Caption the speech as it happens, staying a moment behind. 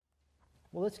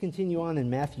Well, let's continue on in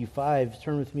Matthew 5.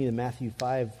 Turn with me to Matthew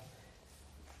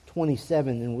 5:27,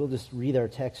 and we'll just read our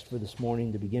text for this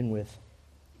morning to begin with.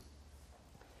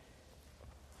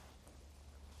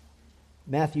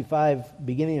 Matthew 5,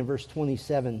 beginning in verse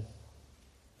 27.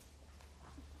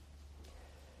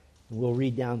 And we'll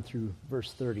read down through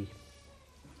verse 30.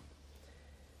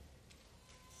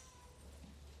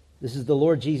 This is the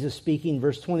Lord Jesus speaking,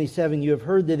 verse 27. You have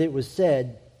heard that it was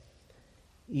said,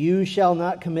 "You shall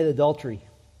not commit adultery."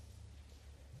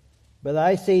 But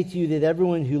I say to you that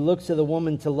everyone who looks at a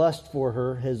woman to lust for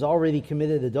her has already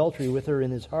committed adultery with her in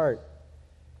his heart.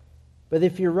 But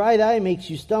if your right eye makes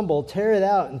you stumble, tear it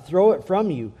out and throw it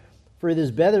from you. For it is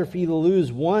better for you to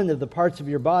lose one of the parts of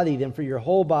your body than for your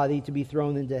whole body to be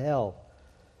thrown into hell.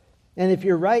 And if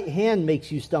your right hand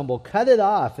makes you stumble, cut it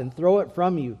off and throw it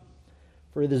from you.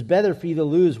 For it is better for you to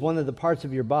lose one of the parts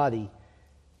of your body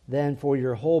than for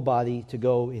your whole body to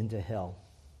go into hell.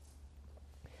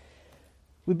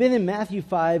 We've been in Matthew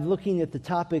 5 looking at the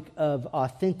topic of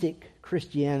authentic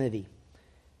Christianity.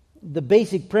 The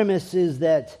basic premise is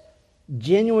that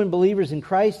genuine believers in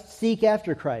Christ seek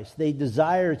after Christ. They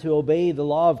desire to obey the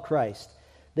law of Christ.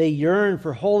 They yearn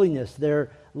for holiness. Their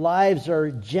lives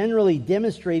are generally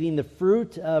demonstrating the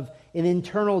fruit of an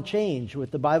internal change,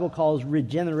 what the Bible calls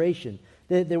regeneration.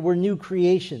 That we're new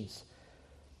creations.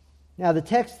 Now, the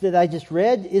text that I just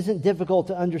read isn't difficult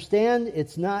to understand.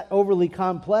 It's not overly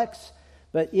complex,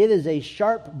 but it is a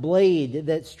sharp blade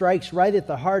that strikes right at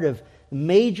the heart of the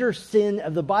major sin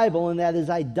of the Bible, and that is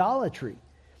idolatry.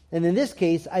 And in this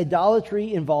case,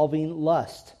 idolatry involving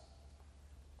lust.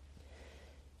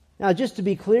 Now, just to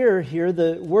be clear here,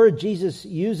 the word Jesus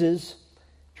uses,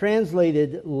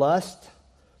 translated lust,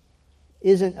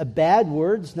 isn't a bad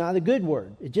word. It's not a good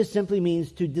word. It just simply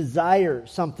means to desire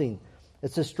something.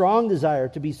 It's a strong desire,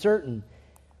 to be certain.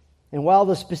 And while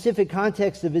the specific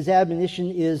context of his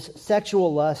admonition is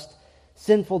sexual lust,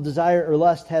 sinful desire or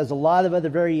lust has a lot of other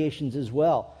variations as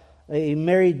well. A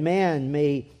married man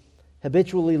may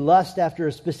habitually lust after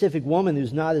a specific woman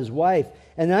who's not his wife.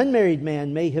 An unmarried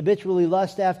man may habitually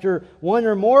lust after one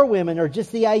or more women, or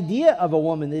just the idea of a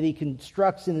woman that he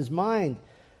constructs in his mind.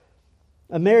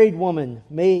 A married woman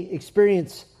may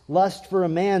experience lust for a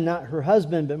man, not her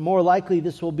husband, but more likely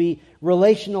this will be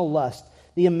relational lust,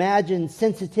 the imagined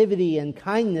sensitivity and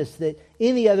kindness that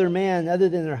any other man other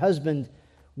than her husband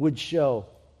would show.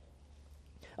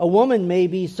 A woman may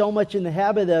be so much in the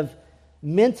habit of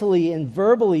mentally and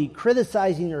verbally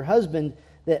criticizing her husband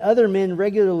that other men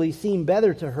regularly seem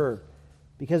better to her,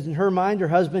 because in her mind her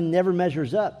husband never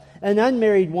measures up. An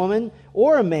unmarried woman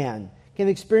or a man can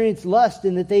experience lust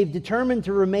in that they've determined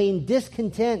to remain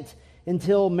discontent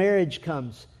until marriage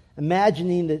comes,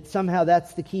 imagining that somehow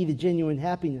that's the key to genuine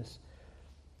happiness.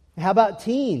 How about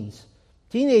teens?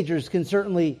 Teenagers can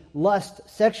certainly lust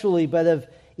sexually, but of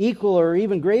equal or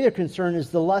even greater concern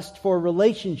is the lust for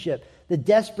relationship, the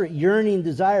desperate yearning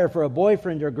desire for a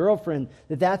boyfriend or girlfriend,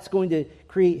 that's going to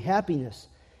create happiness.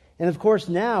 And of course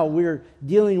now we're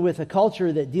dealing with a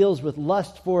culture that deals with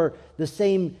lust for the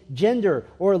same gender,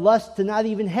 or lust to not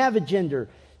even have a gender.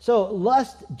 So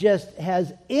lust just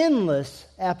has endless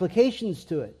applications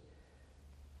to it.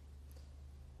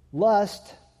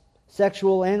 Lust,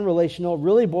 sexual and relational,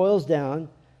 really boils down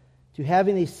to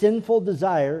having a sinful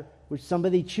desire which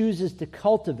somebody chooses to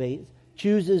cultivate,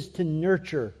 chooses to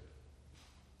nurture.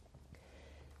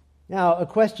 Now, a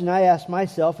question I ask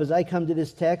myself as I come to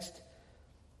this text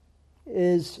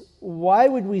is, why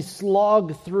would we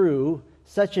slog through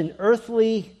such an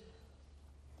earthly,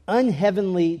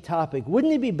 unheavenly topic?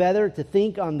 Wouldn't it be better to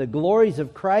think on the glories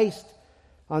of Christ,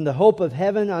 on the hope of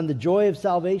heaven, on the joy of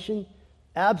salvation?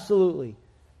 Absolutely.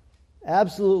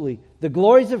 Absolutely. The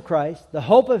glories of Christ, the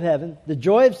hope of heaven, the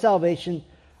joy of salvation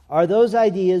are those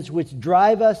ideas which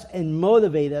drive us and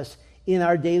motivate us in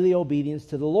our daily obedience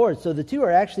to the Lord. So the two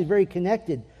are actually very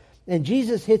connected. And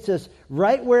Jesus hits us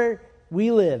right where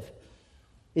we live.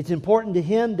 It's important to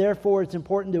Him, therefore it's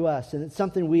important to us. And it's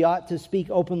something we ought to speak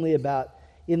openly about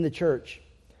in the church.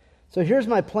 So here's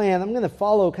my plan. I'm going to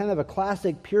follow kind of a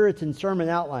classic Puritan sermon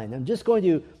outline. I'm just going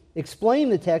to explain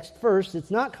the text first.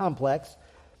 It's not complex.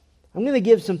 I'm going to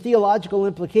give some theological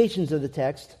implications of the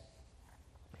text.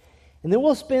 And then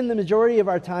we'll spend the majority of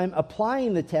our time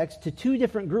applying the text to two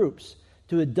different groups,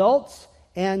 to adults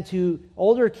and to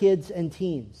older kids and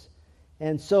teens.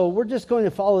 And so we're just going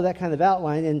to follow that kind of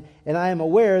outline. And I am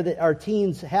aware that our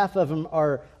teens, half of them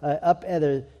are up at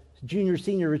a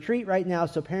junior-senior retreat right now.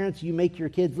 So parents, you make your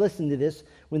kids listen to this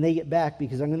when they get back,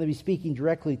 because I'm going to be speaking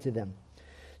directly to them.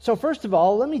 So first of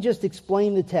all, let me just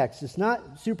explain the text. It's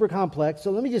not super complex, so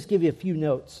let me just give you a few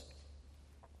notes.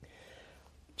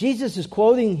 Jesus is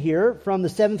quoting here from the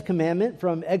 7th commandment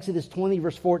from Exodus 20,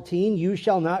 verse 14, "You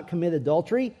shall not commit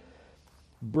adultery,"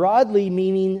 broadly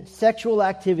meaning sexual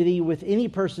activity with any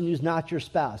person who's not your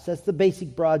spouse. That's the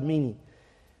basic broad meaning.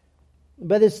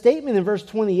 But his statement in verse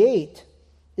 28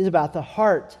 is about the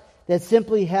heart. That's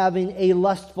simply having a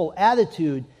lustful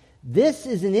attitude. This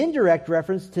is an indirect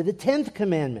reference to the 10th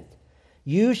commandment.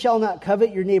 "You shall not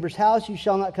covet your neighbor's house. You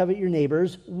shall not covet your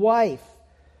neighbor's wife."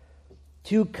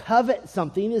 To covet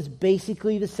something is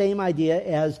basically the same idea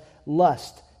as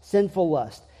lust, sinful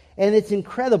lust. And it's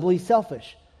incredibly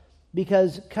selfish,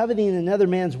 because coveting another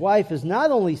man's wife is not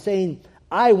only saying,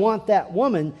 "I want that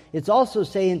woman," it's also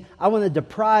saying, "I want to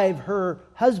deprive her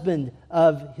husband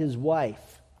of his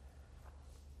wife."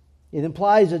 It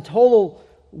implies a total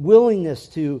willingness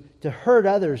to hurt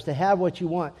others, to have what you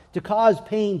want, to cause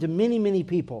pain to many, many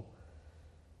people.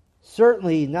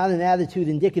 Certainly not an attitude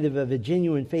indicative of a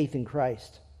genuine faith in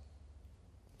Christ.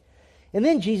 And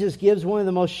then Jesus gives one of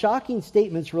the most shocking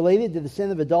statements related to the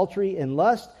sin of adultery and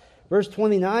lust. Verse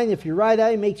 29, "If your right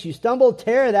eye makes you stumble,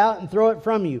 tear it out and throw it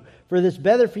from you. For it is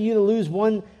better for you to lose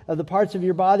one of the parts of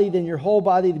your body than your whole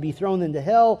body to be thrown into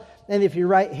hell. And if your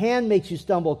right hand makes you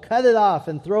stumble, cut it off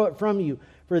and throw it from you.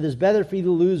 For it is better for you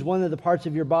to lose one of the parts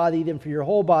of your body than for your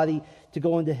whole body to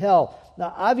go into hell."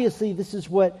 Now, obviously, this is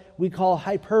what we call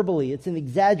hyperbole. It's an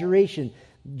exaggeration.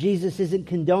 Jesus isn't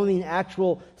condoning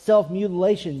actual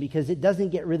self-mutilation because it doesn't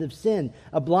get rid of sin.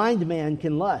 A blind man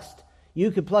can lust.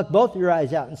 You could pluck both your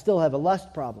eyes out and still have a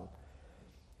lust problem.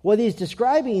 What he's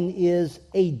describing is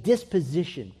a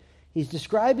disposition. He's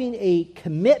describing a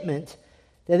commitment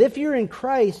that if you're in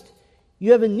Christ,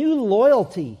 you have a new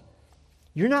loyalty.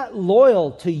 You're not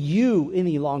loyal to you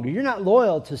any longer. You're not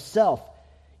loyal to self.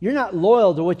 You're not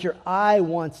loyal to what your eye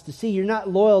wants to see. You're not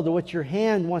loyal to what your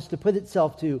hand wants to put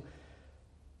itself to.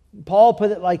 Paul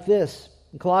put it like this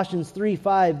in Colossians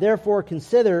 3:5, "Therefore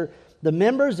consider the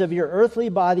members of your earthly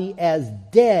body as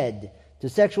dead to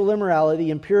sexual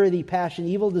immorality, impurity, passion,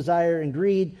 evil desire, and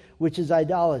greed, which is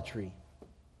idolatry."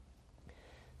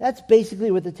 That's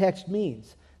basically what the text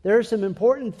means. There are some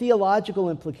important theological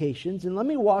implications, and let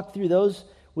me walk through those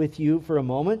with you for a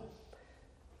moment.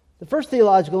 The first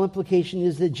theological implication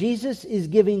is that Jesus is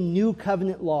giving new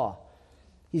covenant law.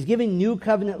 He's giving new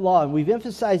covenant law, and we've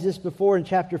emphasized this before in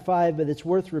chapter 5, but it's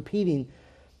worth repeating.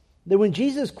 That when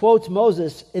Jesus quotes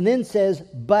Moses and then says,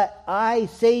 "But I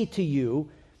say to you,"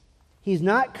 he's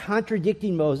not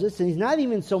contradicting Moses, and he's not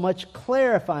even so much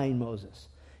clarifying Moses.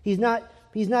 He's not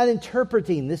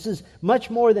interpreting. This is much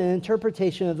more than an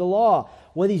interpretation of the law.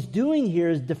 What he's doing here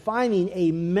is defining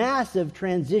a massive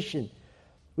transition.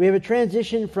 We have a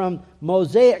transition from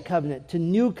Mosaic covenant to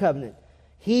new covenant.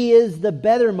 He is the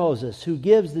better Moses who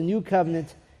gives the new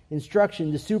covenant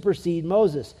instruction to supersede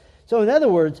Moses. So in other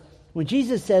words, when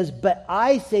Jesus says, "But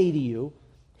I say to you,"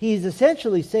 he's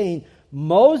essentially saying,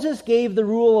 Moses gave the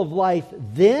rule of life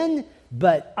then,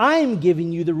 but I'm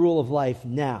giving you the rule of life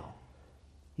now.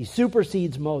 He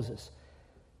supersedes Moses.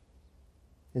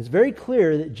 It's very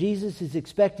clear that Jesus is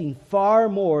expecting far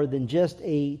more than just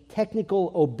a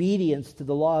technical obedience to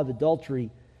the law of adultery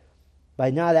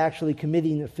by not actually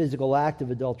committing a physical act of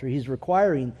adultery. He's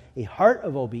requiring a heart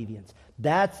of obedience.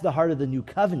 That's the heart of the new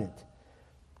covenant.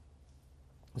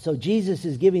 So Jesus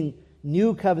is giving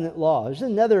new covenant law. There's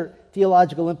another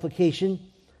theological implication.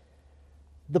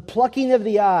 The plucking of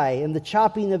the eye and the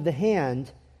chopping of the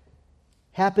hand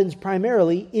happens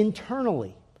primarily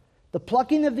internally. The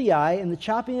plucking of the eye and the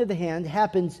chopping of the hand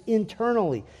happens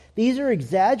internally. These are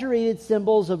exaggerated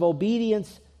symbols of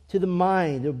obedience to the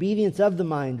mind, obedience of the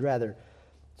mind, rather.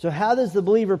 So how does the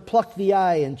believer pluck the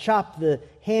eye and chop the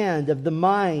hand of the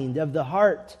mind, of the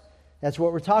heart? That's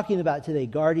what we're talking about today,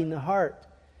 guarding the heart.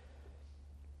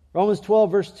 Romans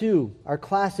 12, verse 2, our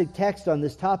classic text on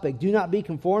this topic. "Do not be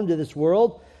conformed to this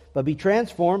world, but be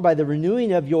transformed by the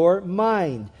renewing of your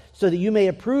mind, so that you may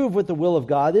approve what the will of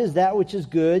God is, that which is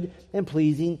good and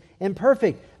pleasing and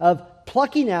perfect." Of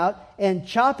plucking out and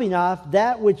chopping off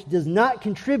that which does not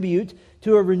contribute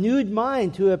to a renewed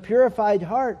mind, to a purified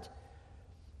heart.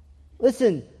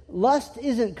 Listen, lust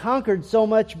isn't conquered so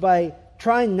much by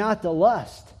trying not to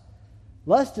lust.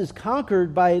 Lust is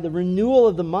conquered by the renewal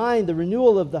of the mind, the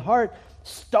renewal of the heart,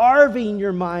 starving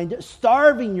your mind,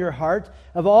 starving your heart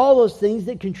of all those things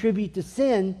that contribute to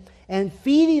sin, and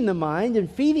feeding the mind and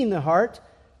feeding the heart,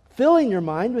 filling your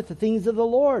mind with the things of the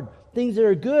Lord, things that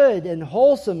are good and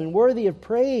wholesome and worthy of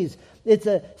praise. It's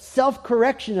a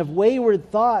self-correction of wayward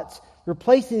thoughts,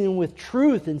 replacing them with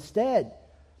truth instead.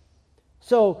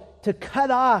 So to cut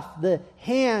off the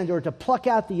hand or to pluck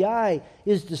out the eye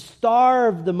is to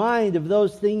starve the mind of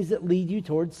those things that lead you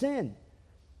towards sin.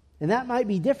 And that might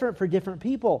be different for different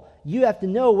people. You have to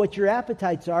know what your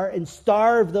appetites are and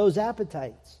starve those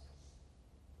appetites.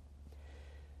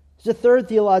 There's a third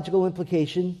theological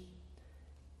implication.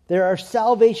 There are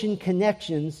salvation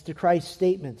connections to Christ's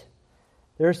statement.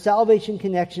 There are salvation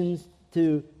connections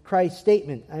to Christ's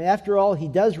statement. And after all, he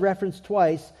does reference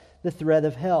twice the threat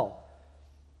of hell.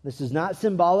 This is not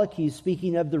symbolic. He's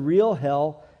speaking of the real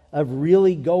hell, of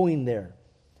really going there.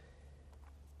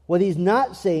 What he's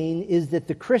not saying is that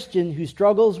the Christian who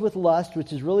struggles with lust,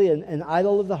 which is really an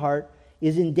idol of the heart,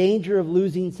 is in danger of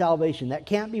losing salvation. That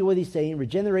can't be what he's saying.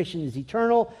 Regeneration is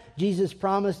eternal. Jesus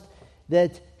promised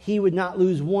that he would not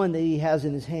lose one that he has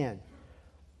in his hand.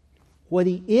 What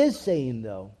he is saying,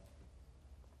 though,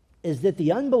 is that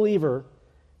the unbeliever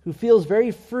who feels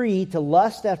very free to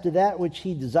lust after that which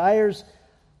he desires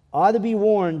ought to be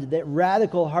warned that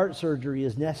radical heart surgery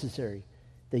is necessary,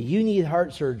 that you need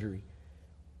heart surgery.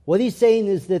 What he's saying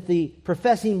is that the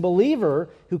professing believer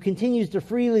who continues to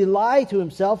freely lie to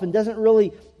himself and doesn't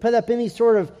really put up any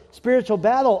sort of spiritual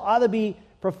battle ought to be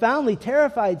profoundly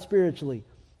terrified spiritually.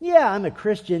 Yeah, I'm a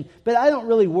Christian, but I don't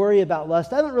really worry about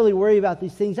lust. I don't really worry about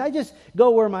these things. I just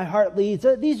go where my heart leads.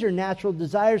 These are natural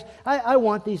desires. I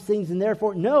want these things, and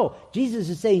therefore, no. Jesus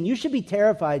is saying you should be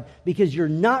terrified because you're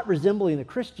not resembling a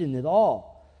Christian at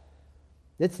all.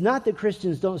 It's not that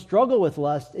Christians don't struggle with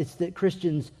lust. It's that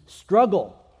Christians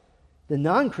struggle. The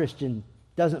non-Christian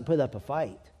doesn't put up a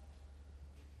fight.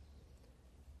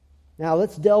 Now,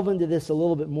 let's delve into this a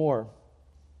little bit more.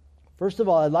 First of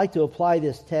all, I'd like to apply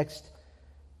this text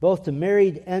both to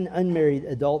married and unmarried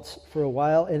adults for a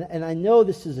while. And I know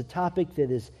this is a topic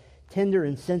that is tender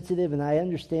and sensitive, and I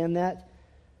understand that.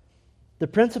 The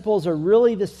principles are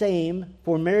really the same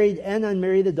for married and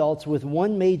unmarried adults with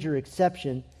one major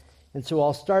exception. And so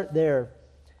I'll start there.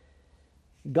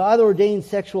 God-ordained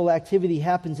sexual activity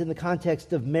happens in the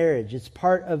context of marriage. It's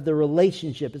part of the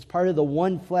relationship. It's part of the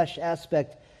one flesh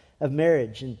aspect of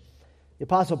marriage. And the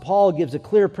Apostle Paul gives a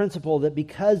clear principle that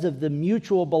because of the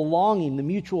mutual belonging, the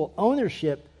mutual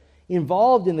ownership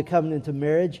involved in the covenant of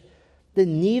marriage, that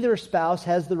neither spouse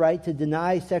has the right to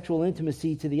deny sexual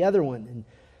intimacy to the other one. And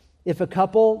if a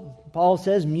couple, Paul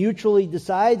says, mutually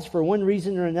decides for one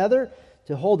reason or another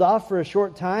to hold off for a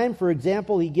short time, for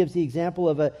example, he gives the example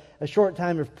of a short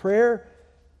time of prayer,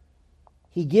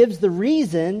 he gives the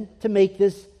reason to make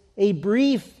this a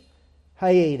brief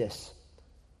hiatus.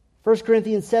 1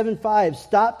 Corinthians 7:5,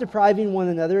 stop depriving one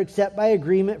another except by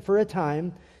agreement for a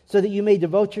time, so that you may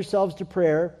devote yourselves to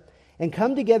prayer, and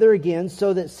come together again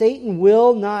so that Satan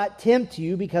will not tempt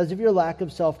you because of your lack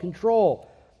of self-control.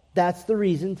 That's the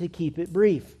reason to keep it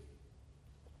brief.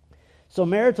 So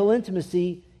marital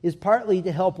intimacy is partly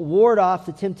to help ward off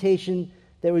the temptation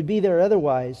that would be there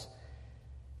otherwise.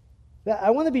 But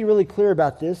I want to be really clear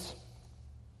about this.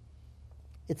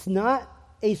 It's not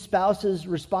a spouse's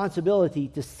responsibility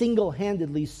to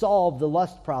single-handedly solve the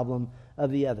lust problem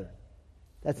of the other.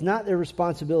 That's not their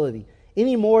responsibility.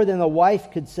 Any more than a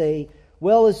wife could say,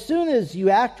 well, as soon as you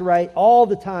act right all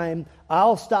the time,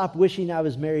 I'll stop wishing I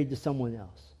was married to someone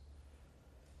else.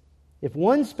 If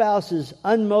one spouse is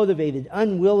unmotivated,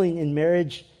 unwilling in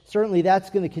marriage, certainly that's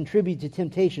going to contribute to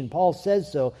temptation. Paul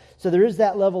says so. So there is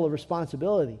that level of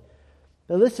responsibility.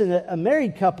 But listen, a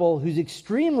married couple who's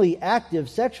extremely active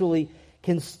sexually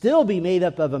can still be made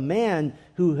up of a man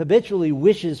who habitually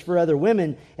wishes for other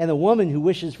women and a woman who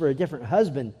wishes for a different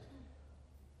husband.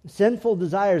 Sinful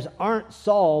desires aren't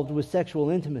solved with sexual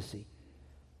intimacy.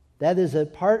 That is a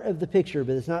part of the picture,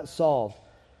 but it's not solved.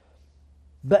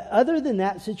 But other than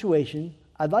that situation,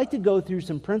 I'd like to go through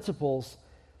some principles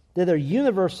that are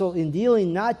universal in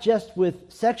dealing not just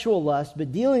with sexual lust,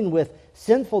 but dealing with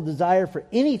sinful desire for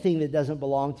anything that doesn't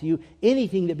belong to you,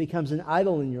 anything that becomes an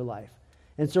idol in your life.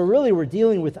 And so really we're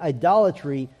dealing with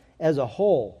idolatry as a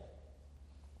whole.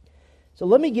 So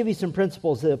let me give you some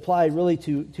principles that apply really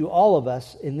to all of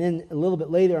us, and then a little bit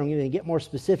later I'm going to get more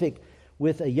specific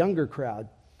with a younger crowd.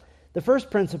 The first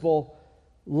principle,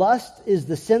 lust is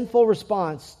the sinful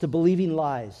response to believing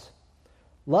lies.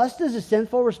 Lust is a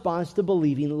sinful response to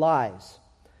believing lies.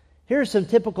 Here are some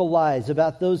typical lies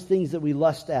about those things that we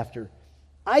lust after.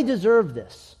 I deserve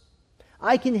this.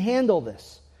 I can handle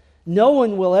this. No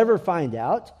one will ever find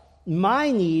out. My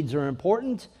needs are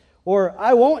important. Or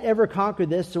I won't ever conquer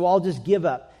this, so I'll just give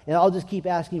up and I'll just keep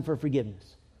asking for forgiveness.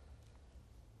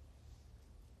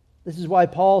 This is why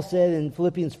Paul said in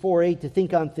Philippians 4:8 to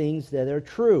think on things that are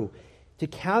true, to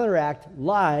counteract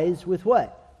lies with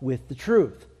what? With the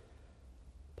truth.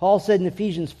 Paul said in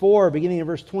Ephesians 4, beginning in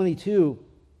verse 22,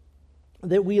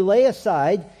 that we lay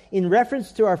aside, in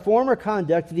reference to our former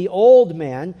conduct, the old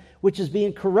man, which is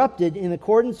being corrupted in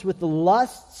accordance with the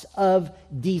lusts of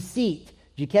deceit.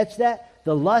 Did you catch that?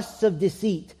 The lusts of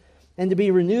deceit. And to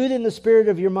be renewed in the spirit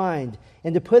of your mind,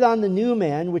 and to put on the new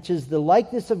man, which is the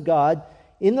likeness of God,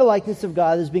 in the likeness of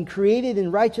God, has been created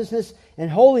in righteousness and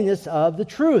holiness of the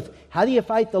truth. How do you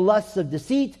fight the lusts of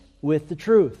deceit? With the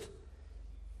truth.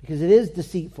 Because it is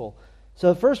deceitful.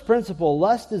 So the first principle,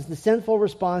 lust is the sinful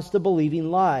response to believing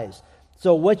lies.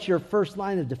 So what's your first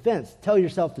line of defense? Tell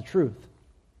yourself the truth.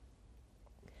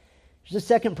 Here's the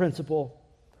second principle.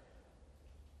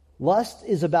 Lust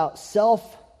is about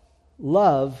self.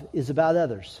 Love is about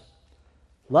others.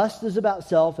 Lust is about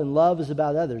self and love is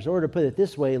about others. Or to put it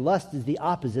this way, lust is the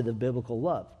opposite of biblical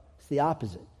love. It's the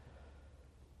opposite.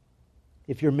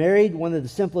 If you're married, one of the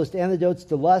simplest antidotes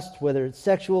to lust, whether it's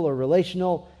sexual or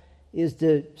relational, is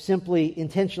to simply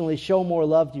intentionally show more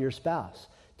love to your spouse,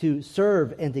 to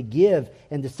serve and to give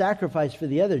and to sacrifice for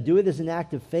the other. Do it as an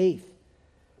act of faith.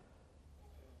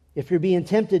 If you're being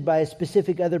tempted by a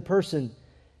specific other person,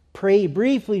 pray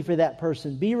briefly for that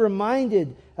person. Be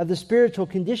reminded of the spiritual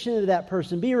condition of that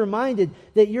person. Be reminded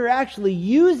that you're actually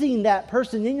using that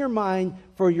person in your mind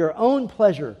for your own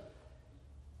pleasure.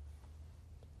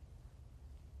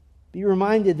 Be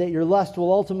reminded that your lust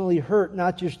will ultimately hurt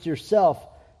not just yourself,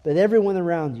 but everyone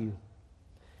around you.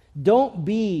 Don't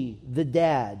be the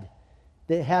dad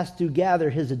that has to gather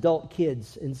his adult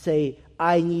kids and say,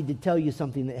 I need to tell you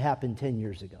something that happened 10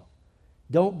 years ago.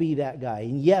 Don't be that guy.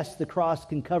 And yes, the cross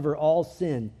can cover all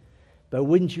sin, but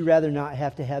wouldn't you rather not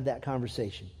have to have that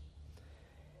conversation?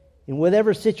 In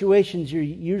whatever situations you're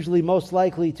usually most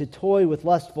likely to toy with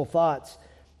lustful thoughts,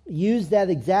 use that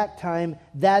exact time,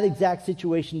 that exact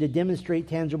situation to demonstrate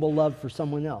tangible love for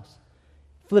someone else.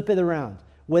 Flip it around.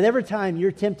 Whatever time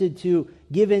you're tempted to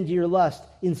give into your lust,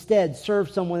 instead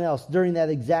serve someone else during that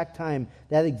exact time,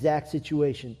 that exact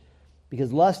situation.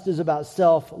 Because lust is about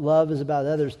self, love is about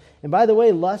others. And by the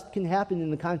way, lust can happen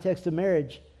in the context of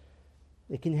marriage.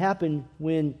 It can happen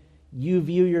when you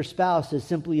view your spouse as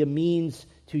simply a means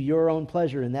to your own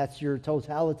pleasure, and that's your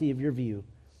totality of your view.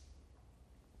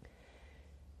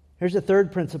 Here's a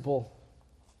third principle.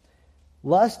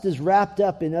 Lust is wrapped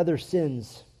up in other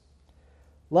sins.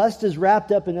 Lust is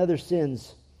wrapped up in other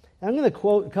sins. And I'm going to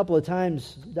quote a couple of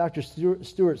times Dr.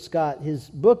 Stuart Scott. His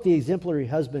book, The Exemplary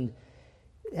Husband,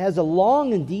 has a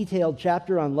long and detailed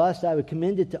chapter on lust. I would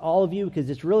commend it to all of you because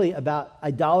it's really about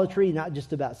idolatry, not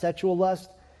just about sexual lust.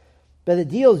 But it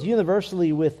deals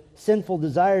universally with sinful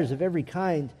desires of every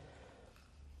kind.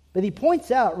 But he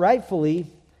points out, rightfully,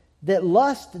 that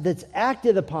lust that's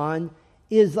acted upon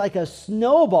is like a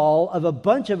snowball of a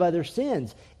bunch of other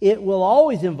sins. It will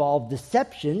always involve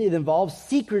deception. It involves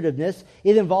secretiveness.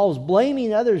 It involves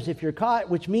blaming others if you're caught,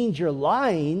 which means you're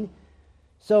lying.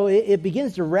 So it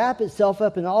begins to wrap itself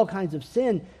up in all kinds of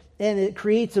sin, and it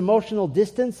creates emotional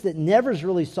distance that never is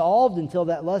really solved until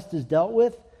that lust is dealt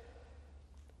with.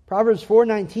 Proverbs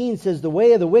 4:19 says, the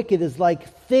way of the wicked is like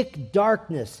thick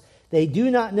darkness. They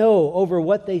do not know over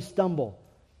what they stumble.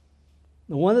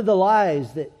 And one of the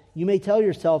lies that you may tell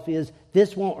yourself is,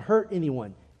 this won't hurt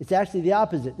anyone. It's actually the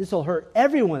opposite. This will hurt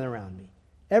everyone around me.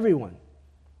 Everyone.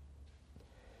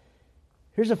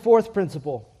 Here's a fourth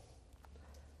principle.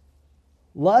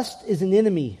 Lust is an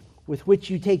enemy with which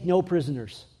you take no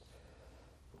prisoners.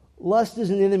 Lust is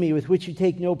an enemy with which you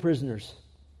take no prisoners.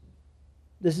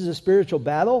 This is a spiritual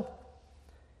battle.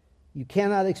 You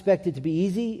cannot expect it to be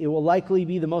easy. It will likely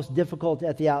be the most difficult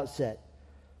at the outset.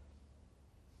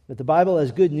 But the Bible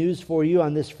has good news for you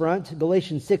on this front.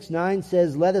 Galatians 6:9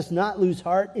 says, let us not lose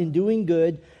heart in doing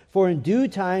good, for in due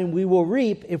time we will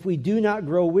reap if we do not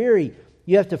grow weary.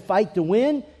 You have to fight to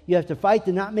win. You have to fight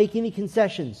to not make any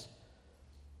concessions.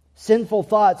 Sinful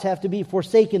thoughts have to be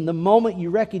forsaken the moment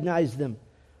you recognize them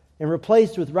and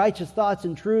replaced with righteous thoughts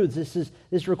and truths.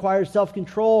 This requires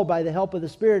self-control by the help of the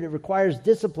Spirit. It requires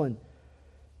discipline.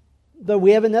 Though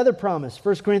we have another promise,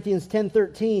 1 Corinthians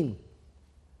 10:13.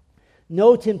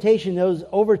 No temptation has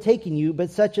overtaken you,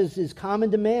 but such as is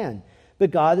common to man.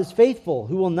 But God is faithful,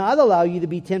 who will not allow you to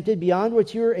be tempted beyond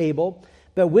what you are able,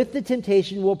 but with the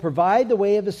temptation will provide the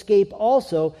way of escape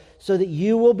also, so that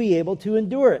you will be able to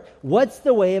endure it. What's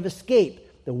the way of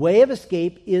escape? The way of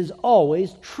escape is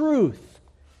always truth.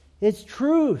 It's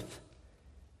truth.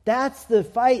 That's the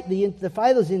fight. The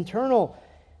fight is internal.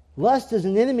 Lust is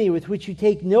an enemy with which you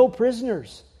take no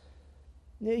prisoners.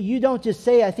 You don't just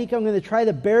say, I think I'm going to try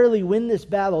to barely win this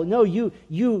battle. No, you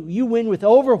win with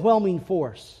overwhelming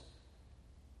force.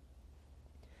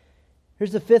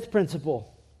 Here's the fifth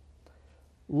principle.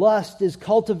 Lust is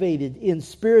cultivated in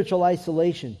spiritual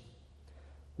isolation.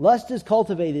 Lust is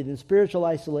cultivated in spiritual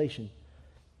isolation.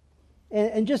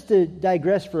 And just to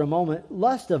digress for a moment,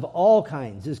 lust of all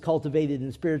kinds is cultivated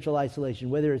in spiritual isolation,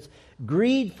 whether it's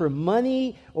greed for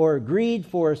money or greed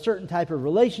for a certain type of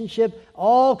relationship,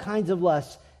 all kinds of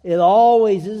lusts. It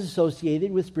always is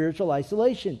associated with spiritual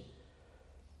isolation.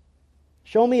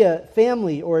 Show me a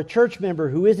family or a church member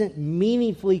who isn't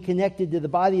meaningfully connected to the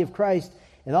body of Christ,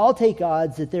 and I'll take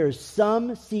odds that there is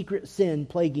some secret sin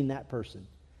plaguing that person.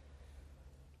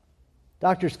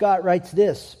 Dr. Scott writes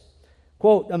this,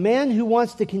 quote, "A man who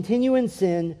wants to continue in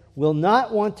sin will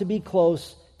not want to be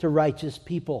close to righteous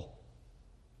people.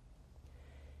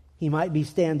 He might be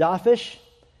standoffish.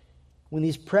 When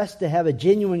he's pressed to have a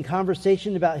genuine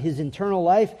conversation about his internal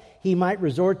life, he might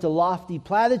resort to lofty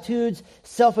platitudes,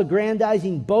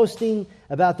 self-aggrandizing boasting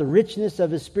about the richness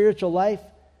of his spiritual life.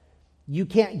 You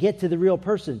can't get to the real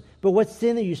person. But what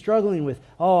sin are you struggling with?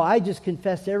 Oh, I just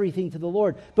confess everything to the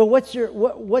Lord. But what's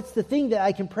the thing that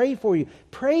I can pray for you?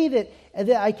 Pray that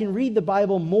I can read the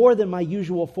Bible more than my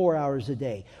usual 4 hours a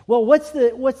day. Well, what's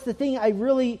the thing I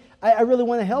really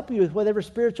want to help you with, whatever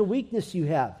spiritual weakness you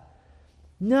have?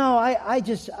 No, I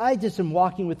just am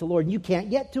walking with the Lord. And you can't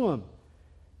get to Him.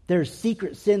 There's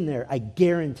secret sin there. I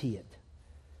guarantee it.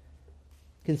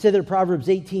 Consider Proverbs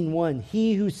 18:1.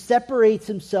 He who separates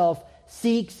himself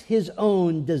seeks his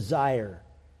own desire.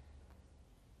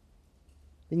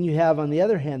 Then you have, on the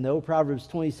other hand, though, Proverbs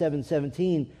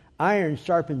 27:17, iron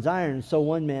sharpens iron, so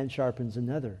one man sharpens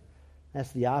another.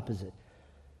 That's the opposite.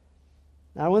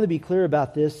 Now, I want to be clear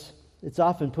about this. It's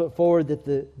often put forward that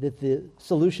the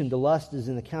solution to lust is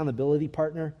an accountability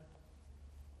partner.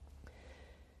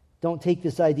 Don't take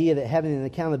this idea that having an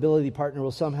accountability partner will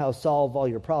somehow solve all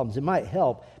your problems. It might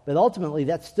help, but ultimately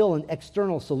that's still an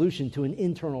external solution to an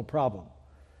internal problem.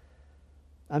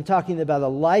 I'm talking about a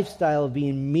lifestyle of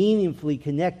being meaningfully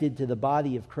connected to the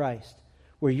body of Christ,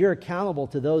 where you're accountable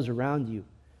to those around you.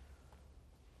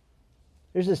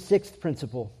 There's a sixth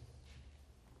principle.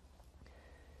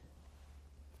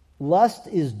 Lust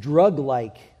is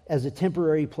drug-like as a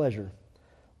temporary pleasure.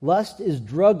 Lust is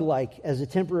drug-like as a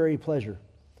temporary pleasure.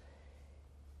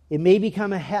 It may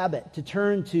become a habit to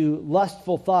turn to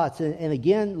lustful thoughts. And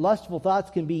again, lustful thoughts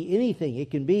can be anything.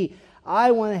 It can be,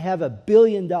 I want to have $1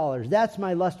 billion. That's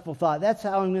my lustful thought. That's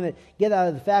how I'm going to get out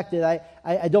of the fact that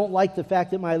I don't like the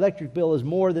fact that my electric bill is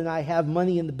more than I have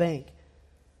money in the bank.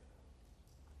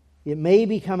 It may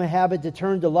become a habit to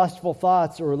turn to lustful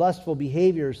thoughts or lustful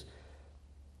behaviors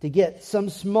to get some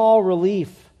small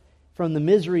relief from the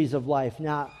miseries of life.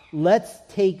 Now, let's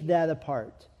take that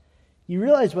apart. You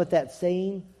realize what that's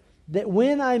saying? That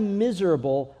when I'm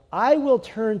miserable, I will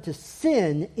turn to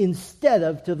sin instead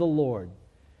of to the Lord.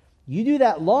 You do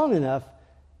that long enough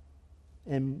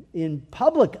and in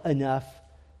public enough,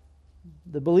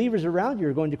 the believers around you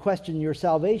are going to question your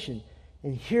salvation.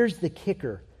 And here's the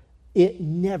kicker. It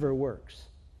never works.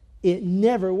 It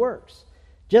never works.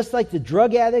 Just like the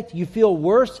drug addict, you feel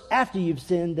worse after you've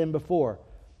sinned than before.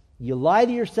 You lie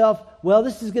to yourself, well,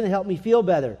 this is going to help me feel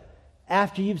better.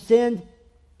 After you've sinned,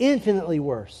 infinitely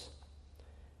worse.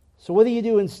 So what do you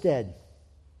do instead?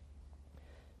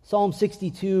 Psalm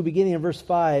 62, beginning in verse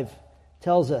 5,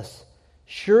 tells us,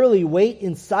 "Surely wait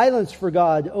in silence for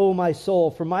God, O my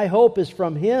soul, for my hope is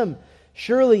from Him.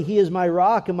 Surely He is my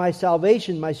rock and my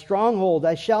salvation, my stronghold.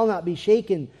 I shall not be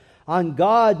shaken. On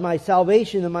God, my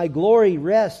salvation and my glory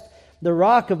rest. The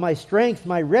rock of my strength,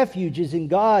 my refuge is in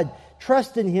God.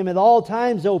 Trust in Him at all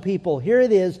times, O people." Here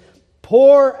it is.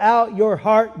 Pour out your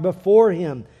heart before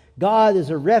Him. God is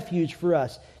a refuge for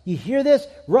us. You hear this?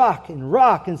 Rock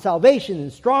and salvation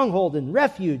and stronghold and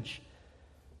refuge.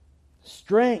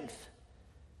 Strength.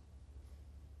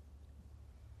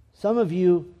 Some of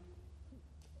you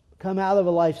come out of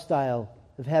a lifestyle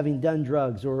of having done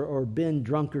drugs or been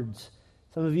drunkards.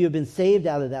 Some of you have been saved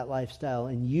out of that lifestyle,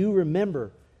 and you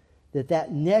remember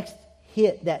that next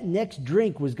hit, that next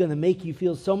drink was going to make you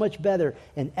feel so much better,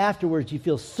 and afterwards you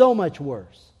feel so much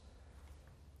worse.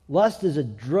 Lust is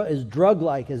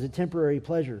drug-like as a temporary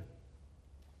pleasure.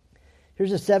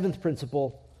 Here's a seventh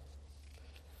principle.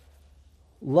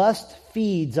 Lust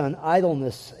feeds on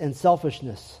idleness and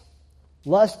selfishness.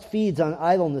 Lust feeds on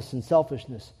idleness and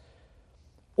selfishness.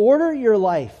 Order your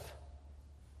life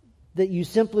that you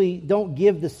simply don't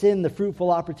give the sin the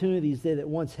fruitful opportunities that it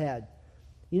once had.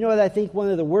 You know what I think one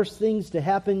of the worst things to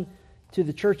happen to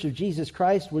the Church of Jesus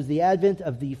Christ was the advent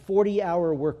of the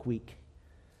 40-hour work week.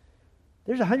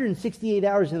 There's 168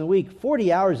 hours in a week.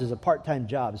 40 hours is a part-time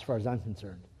job as far as I'm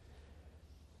concerned.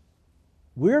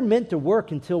 We're meant to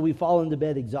work until we fall into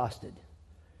bed exhausted.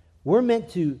 We're meant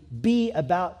to be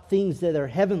about things that are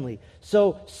heavenly.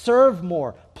 So serve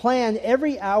more. Plan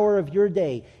every hour of your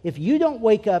day. If you don't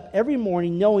wake up every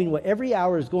morning knowing what every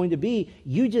hour is going to be,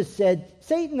 you just said,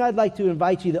 Satan, I'd like to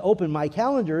invite you to open my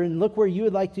calendar and look where you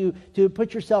would like to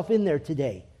put yourself in there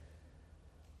today.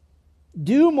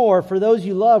 Do more for those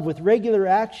you love with regular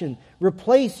action.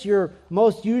 Replace your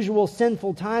most usual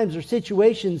sinful times or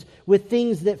situations with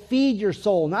things that feed your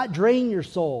soul, not drain your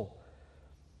soul.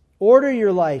 Order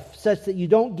your life such that you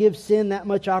don't give sin that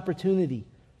much opportunity.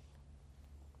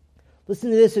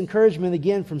 Listen to this encouragement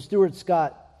again from Stuart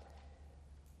Scott.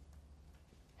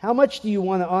 How much do you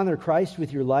want to honor Christ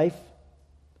with your life?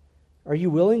 Are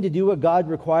you willing to do what God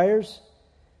requires?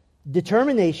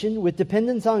 Determination with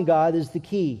dependence on God is the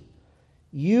key.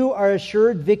 You are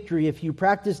assured victory if you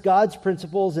practice God's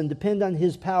principles and depend on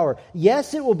His power.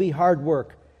 Yes, it will be hard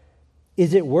work.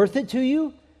 Is it worth it to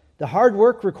you? The hard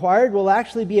work required will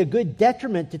actually be a good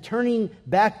detriment to turning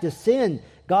back to sin.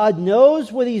 God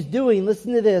knows what He's doing.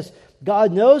 Listen to this.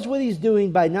 God knows what He's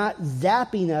doing by not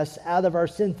zapping us out of our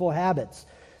sinful habits.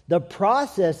 The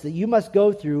process that you must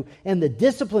go through and the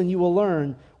discipline you will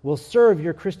learn will serve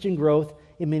your Christian growth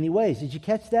in many ways. Did you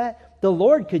catch that? The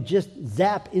Lord could just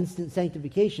zap instant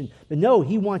sanctification. But no,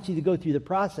 He wants you to go through the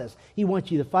process. He wants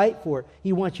you to fight for it.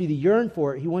 He wants you to yearn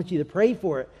for it. He wants you to pray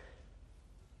for it.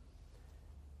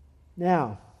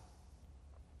 Now,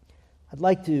 I'd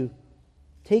like to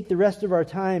take the rest of our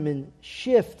time and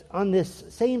shift on this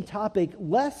same topic,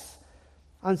 less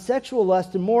on sexual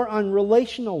lust and more on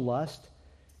relational lust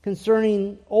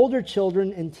concerning older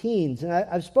children and teens. And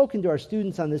I've spoken to our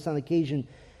students on this on occasion,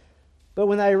 but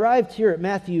when I arrived here at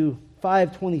Matthew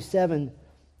 5:27,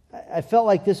 I felt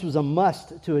like this was a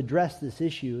must to address this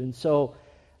issue. And so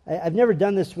I've never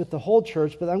done this with the whole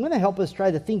church, but I'm going to help us try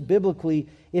to think biblically.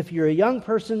 If you're a young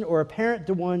person or a parent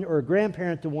to one or a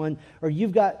grandparent to one, or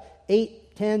you've got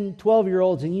 8, 10,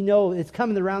 12-year-olds and you know it's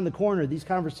coming around the corner, these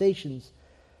conversations.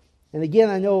 And again,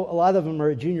 I know a lot of them are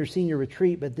at junior, senior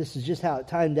retreat, but this is just how it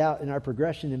timed out in our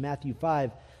progression in Matthew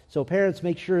 5. So parents,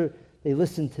 make sure they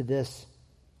listen to this.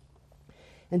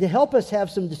 And to help us have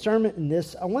some discernment in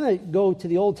this, I want to go to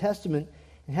the Old Testament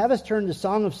and have us turn to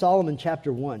Song of Solomon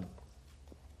chapter 1.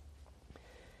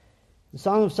 The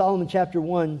Song of Solomon chapter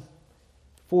 1,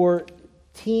 for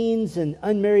teens and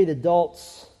unmarried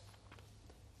adults,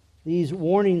 these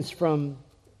warnings from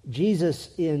Jesus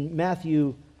in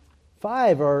Matthew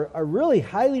 5 are really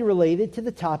highly related to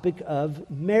the topic of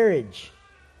marriage.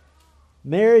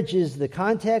 Marriage is the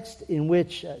context in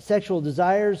which sexual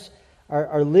desires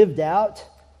are lived out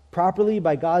properly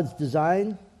by God's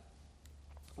design.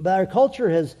 But our culture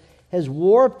has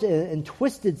warped and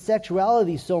twisted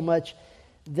sexuality so much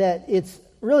that it's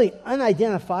really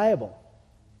unidentifiable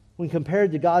when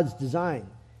compared to God's design.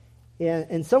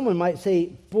 And someone might say,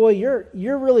 boy,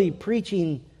 you're really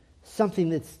preaching something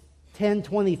that's 10,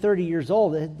 20, 30 years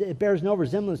old. It bears no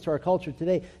resemblance to our culture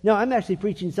today. No, I'm actually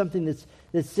preaching something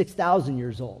that's 6,000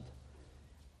 years old.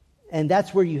 And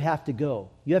that's where you have to go.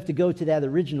 You have to go to that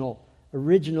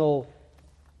original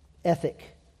ethic.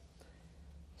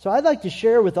 So I'd like to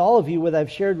share with all of you what I've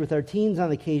shared with our teens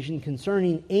on occasion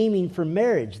concerning aiming for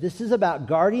marriage. This is about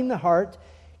guarding the heart,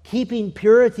 keeping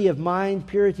purity of mind,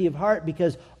 purity of heart,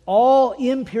 because all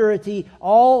impurity,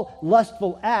 all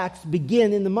lustful acts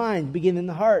begin in the mind, begin in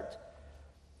the heart.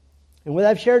 And what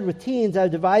I've shared with teens, I've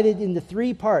divided into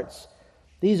 3 parts.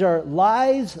 These are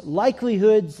lies,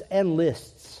 likelihoods, and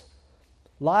lists.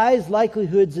 Lies,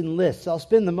 likelihoods, and lists. I'll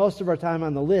spend the most of our time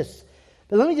on the lists.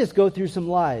 But let me just go through some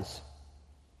lies.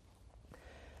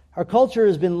 Our culture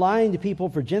has been lying to people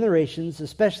for generations,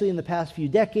 especially in the past few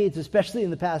decades, especially in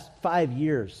the past 5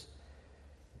 years.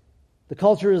 The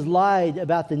culture has lied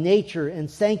about the nature and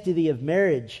sanctity of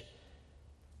marriage.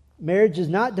 Marriage is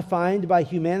not defined by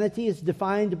humanity, it's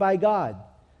defined by God.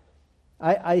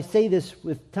 I say this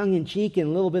with tongue-in-cheek and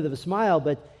a little bit of a smile,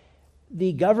 but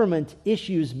the government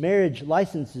issues marriage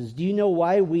licenses. Do you know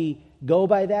why we go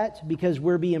by that? Because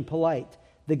we're being polite.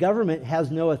 The government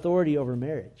has no authority over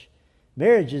marriage.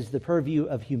 Marriage is the purview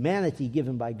of humanity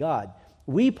given by God.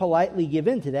 We politely give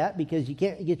in to that because you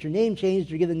can't get your name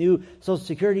changed or get a new Social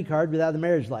Security card without a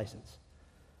marriage license.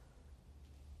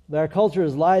 But our culture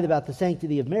has lied about the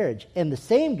sanctity of marriage. And the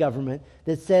same government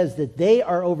that says that they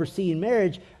are overseeing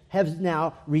marriage has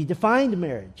now redefined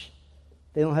marriage.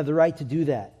 They don't have the right to do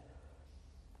that.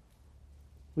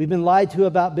 We've been lied to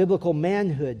about biblical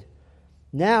manhood.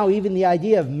 Now even the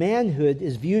idea of manhood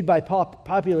is viewed by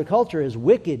popular culture as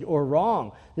wicked or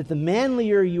wrong. That the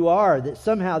manlier you are, that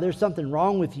somehow there's something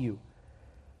wrong with you.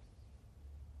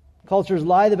 Culture has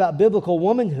lied about biblical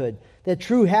womanhood. That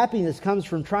true happiness comes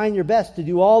from trying your best to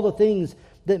do all the things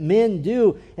that men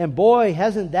do. And boy,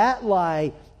 hasn't that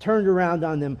lie turned around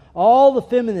on them. All the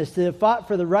feminists that have fought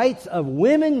for the rights of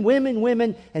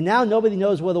women, and now nobody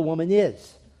knows what a woman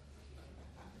is.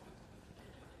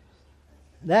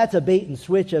 That's a bait and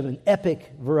switch of an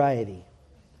epic variety.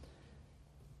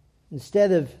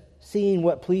 Instead of seeing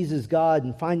what pleases God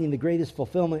and finding the greatest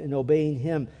fulfillment in obeying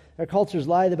Him, our culture's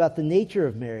lied about the nature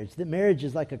of marriage, that marriage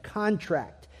is like a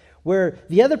contract where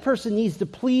the other person needs to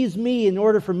please me in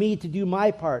order for me to do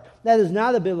my part. That is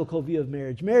not a biblical view of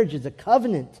marriage. Marriage is a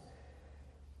covenant.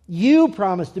 You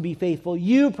promise to be faithful.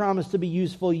 You promise to be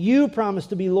useful. You promise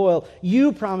to be loyal.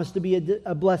 You promise to be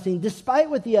a blessing despite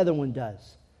what the other one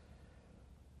does.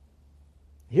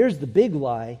 Here's the big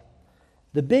lie.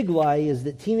 The big lie is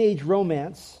that teenage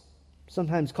romance,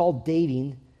 sometimes called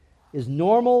dating, is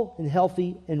normal and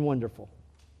healthy and wonderful.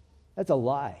 That's a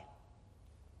lie.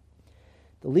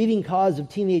 The leading cause of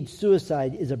teenage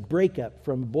suicide is a breakup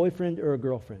from a boyfriend or a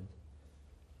girlfriend.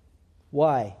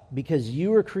 Why? Because you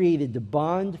were created to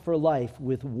bond for life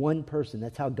with one person.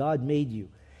 That's how God made you.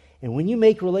 And when you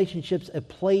make relationships a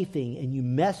plaything and you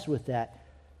mess with that,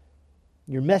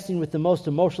 you're messing with the most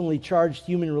emotionally charged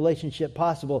human relationship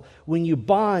possible. When you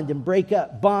bond and break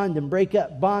up, bond and break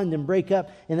up, bond and break up,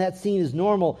 and that scene is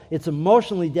normal, it's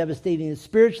emotionally devastating, it's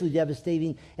spiritually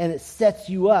devastating, and it sets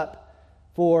you up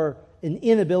for an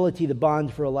inability to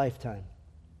bond for a lifetime.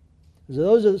 So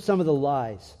those are some of the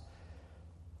lies.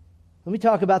 Let me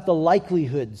talk about the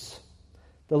likelihoods.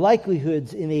 The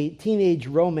likelihoods in a teenage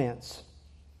romance.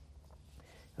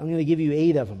 I'm going to give you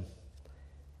 8 of them.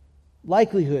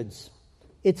 Likelihoods.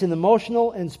 It's an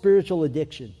emotional and spiritual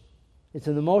addiction. It's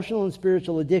an emotional and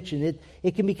spiritual addiction.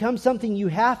 It can become something you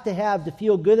have to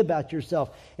feel good about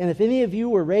yourself. And if any of you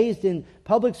were raised in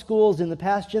public schools in the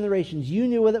past generations, you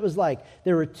knew what it was like.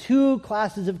 There were 2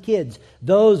 classes of kids.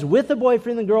 Those with a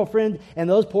boyfriend and girlfriend and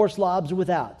those poor slobs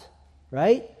without.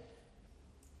 Right?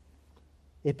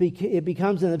 It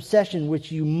becomes an obsession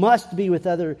which you must be with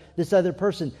this other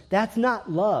person. That's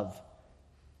not love.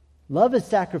 Love is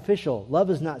sacrificial. Love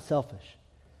is not selfish.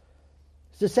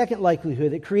 It's the second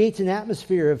likelihood. It creates an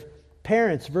atmosphere of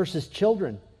parents versus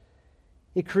children.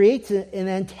 It creates an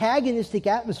antagonistic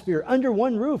atmosphere under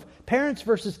one roof. Parents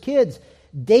versus kids.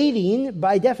 Dating,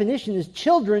 by definition, is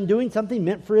children doing something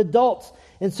meant for adults.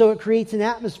 And so it creates an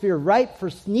atmosphere ripe for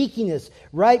sneakiness,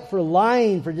 ripe for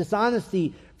lying, for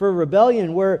dishonesty, for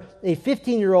rebellion, where a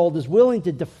 15-year-old is willing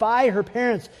to defy her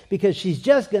parents because she's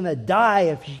just going to die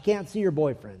if she can't see her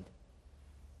boyfriend.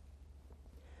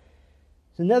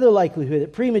 It's another likelihood.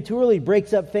 It prematurely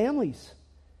breaks up families.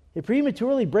 It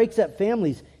prematurely breaks up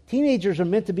families. Teenagers are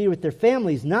meant to be with their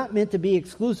families, not meant to be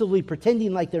exclusively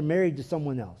pretending like they're married to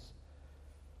someone else.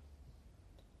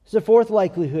 It's the fourth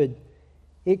likelihood.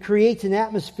 It creates an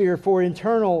atmosphere for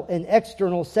internal and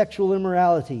external sexual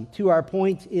immorality, to our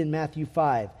point in Matthew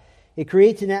 5. It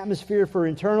creates an atmosphere for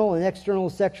internal and external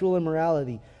sexual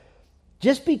immorality.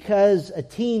 Just because a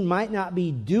teen might not be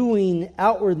doing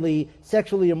outwardly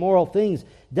sexually immoral things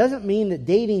doesn't mean that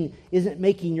dating isn't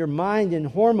making your mind and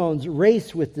hormones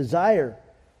race with desire.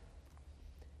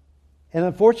 And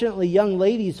unfortunately, young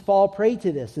ladies fall prey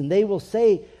to this, and they will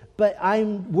say, but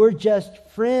we're just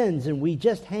friends and we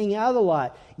just hang out a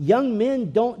lot. Young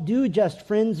men don't do just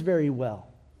friends very well.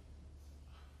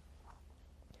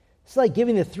 It's like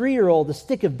giving a 3-year-old a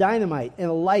stick of dynamite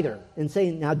and a lighter and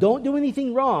saying, now don't do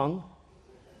anything wrong.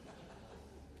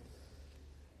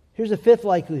 Here's a fifth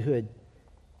likelihood.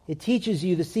 It teaches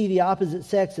you to see the opposite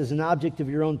sex as an object of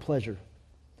your own pleasure.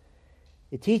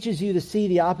 It teaches you to see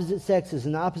the opposite sex as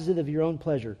an opposite of your own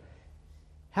pleasure.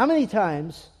 How many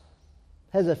times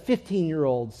has a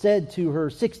 15-year-old said to her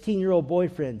 16-year-old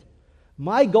boyfriend,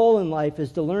 my goal in life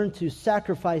is to learn to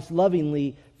sacrifice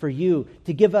lovingly for you,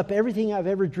 to give up everything I've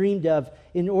ever dreamed of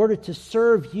in order to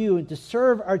serve you and to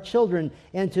serve our children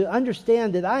and to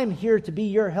understand that I am here to be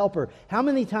your helper. How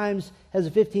many times has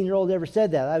a 15-year-old ever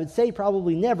said that? I would say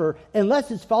probably never,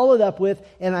 unless it's followed up with,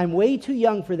 and I'm way too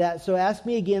young for that, so ask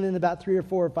me again in about 3 or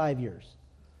 4 or 5 years.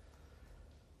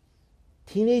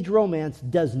 Teenage romance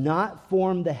does not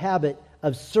form the habit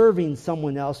of serving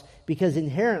someone else because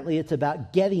inherently it's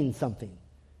about getting something,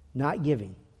 not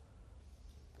giving.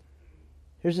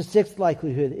 Here's a sixth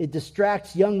likelihood. It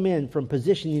distracts young men from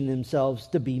positioning themselves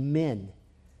to be men.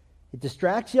 It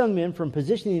distracts young men from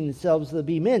positioning themselves to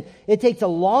be men. It takes a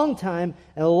long time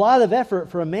and a lot of effort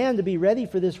for a man to be ready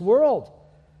for this world.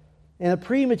 And a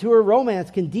premature romance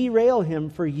can derail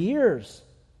him for years.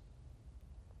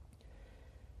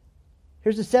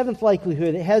 Here's the seventh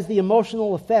likelihood. It has the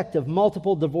emotional effect of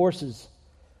multiple divorces.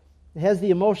 It has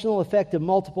the emotional effect of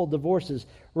multiple divorces.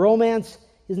 Romance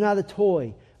is not a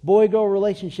toy. boy-girl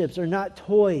relationships are not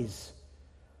toys.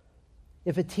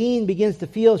 If a teen begins to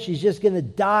feel she's just going to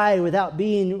die without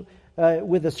being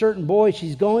with a certain boy,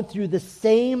 she's going through the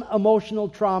same emotional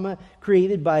trauma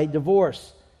created by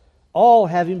divorce, all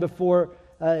having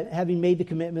made the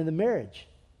commitment of marriage.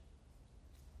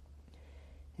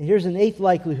 And here's an eighth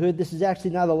likelihood. This is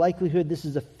actually not a likelihood, this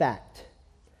is a fact.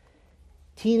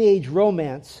 Teenage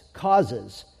romance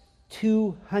causes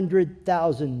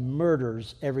 200,000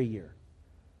 murders every year.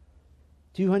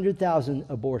 200,000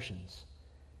 abortions.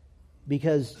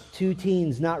 Because two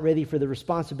teens not ready for the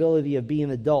responsibility of being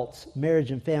adults,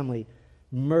 marriage and family,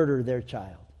 murder their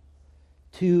child.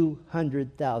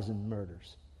 200,000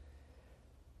 murders.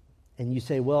 And you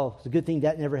say, well, it's a good thing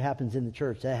that never happens in the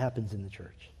church. That happens in the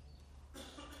church.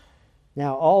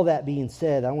 Now, all that being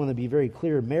said, I want to be very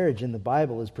clear. Marriage in the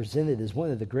Bible is presented as one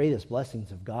of the greatest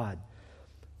blessings of God.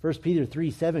 1 Peter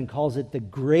 3:7 calls it the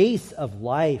grace of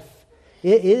life.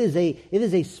 It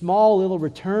is a small little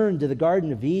return to the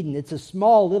Garden of Eden. It's a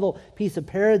small little piece of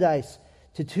paradise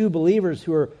to two believers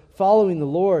who are following the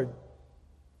Lord.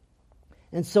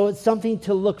 And so it's something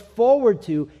to look forward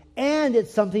to, and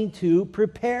it's something to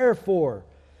prepare for.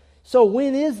 So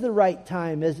when is the right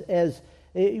time?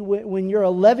 When your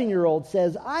 11-year-old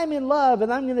says, I'm in love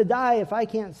and I'm going to die if I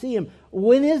can't see him.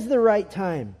 When is the right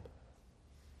time?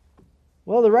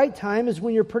 Well, the right time is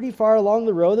when you're pretty far along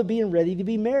the road of being ready to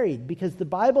be married, because the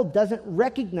Bible doesn't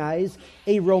recognize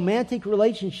a romantic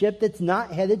relationship that's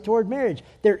not headed toward marriage.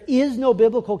 There is no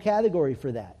biblical category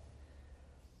for that.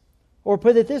 Or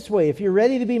put it this way, if you're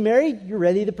ready to be married, you're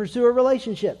ready to pursue a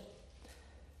relationship.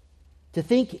 To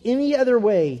think any other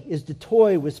way is to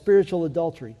toy with spiritual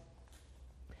adultery.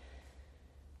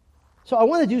 So I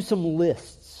want to do some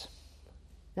lists.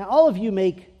 Now, all of you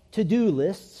make to-do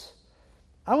lists.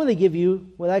 I want to give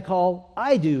you what I call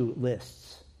I-do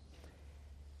lists.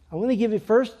 I want to give you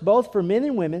first both for men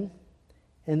and women,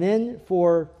 and then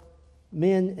for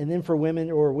men, and then for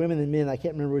women, or women and men. I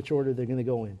can't remember which order they're going to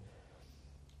go in.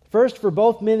 First for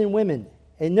both men and women.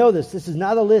 And notice, this is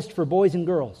not a list for boys and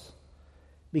girls,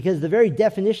 because the very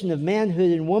definition of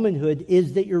manhood and womanhood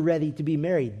is that you're ready to be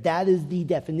married. That is the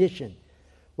definition.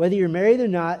 Whether you're married or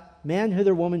not, manhood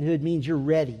or womanhood means you're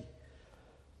ready.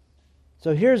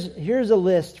 So here's a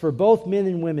list for both men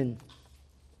and women.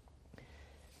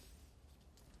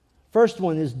 First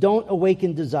one is don't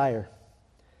awaken desire.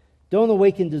 Don't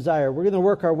awaken desire. We're going to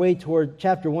work our way toward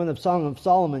chapter 1 of Song of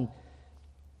Solomon.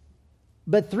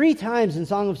 But 3 times in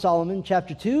Song of Solomon,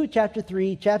 chapter 2, chapter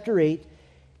 3, chapter 8,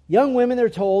 young women are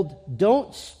told,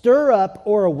 don't stir up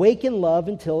or awaken love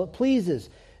until it pleases.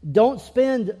 Don't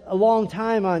spend a long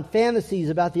time on fantasies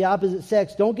about the opposite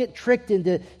sex. Don't get tricked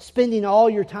into spending all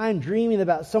your time dreaming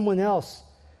about someone else.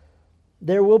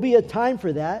 There will be a time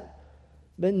for that,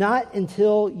 but not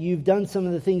until you've done some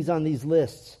of the things on these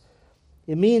lists.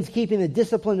 It means keeping a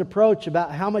disciplined approach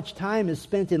about how much time is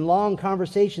spent in long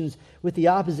conversations with the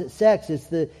opposite sex. It's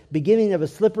the beginning of a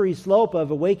slippery slope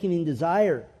of awakening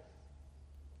desire.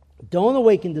 Don't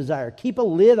awaken desire. Keep a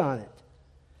lid on it.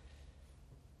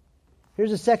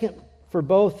 Here's a second for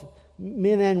both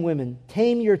men and women.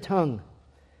 Tame your tongue.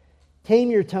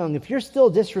 Tame your tongue. If you're still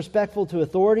disrespectful to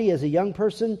authority as a young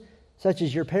person, such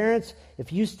as your parents,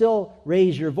 if you still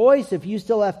raise your voice, if you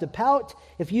still have to pout,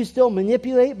 if you still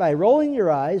manipulate by rolling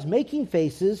your eyes, making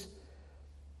faces,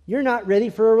 you're not ready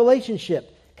for a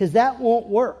relationship, because that won't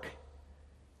work.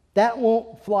 That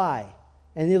won't fly,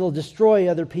 and it'll destroy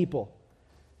other people.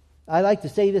 I like to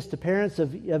say this to parents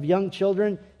of young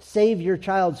children: save your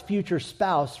child's future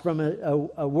spouse from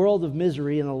a world of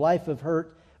misery and a life of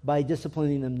hurt by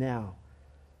disciplining them now.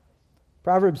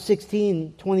 Proverbs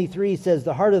 16:23 says,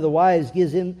 the heart of the wise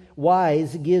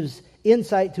gives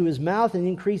insight to his mouth and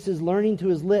increases learning to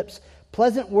his lips.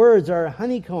 Pleasant words are a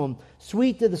honeycomb,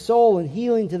 sweet to the soul and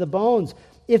healing to the bones.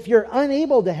 If you're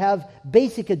unable to have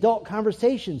basic adult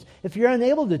conversations, if you're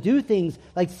unable to do things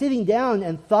like sitting down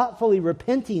and thoughtfully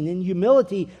repenting in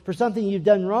humility for something you've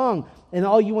done wrong, and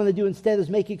all you want to do instead is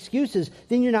make excuses,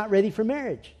 then you're not ready for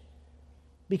marriage.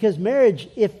 Because marriage,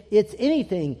 if it's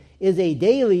anything, is a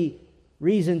daily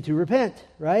reason to repent,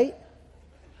 right?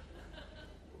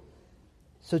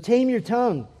 So tame your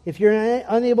tongue. If you're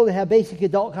unable to have basic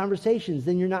adult conversations,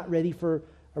 then you're not ready for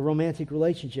a romantic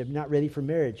relationship, not ready for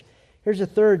marriage. Here's a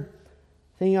third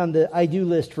thing on the I-do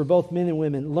list for both men and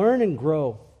women. Learn and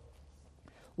grow.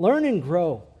 Learn and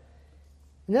grow.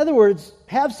 In other words,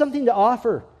 have something to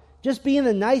offer. Just being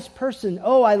a nice person,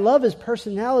 oh, I love his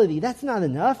personality, that's not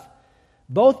enough.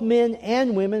 Both men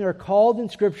and women are called in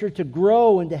Scripture to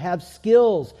grow and to have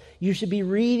skills. You should be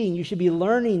reading. You should be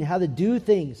learning how to do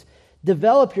things.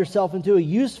 Develop yourself into a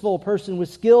useful person with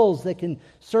skills that can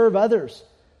serve others.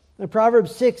 In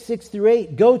Proverbs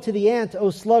 6:6-8, go to the ant, O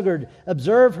sluggard,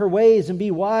 observe her ways and be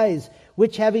wise,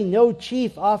 which having no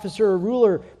chief officer or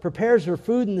ruler prepares her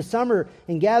food in the summer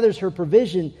and gathers her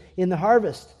provision in the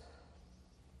harvest.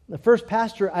 The first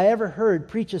pastor I ever heard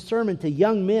preach a sermon to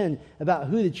young men about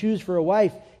who to choose for a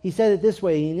wife, he said it this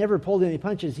way. He never pulled any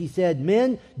punches. He said,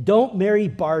 men, don't marry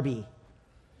Barbie.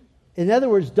 In other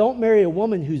words, don't marry a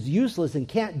woman who's useless and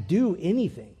can't do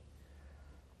anything.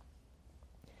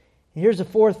 And here's a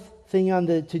fourth thing on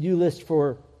the to-do list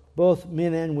for both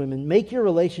men and women. Make your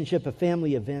relationship a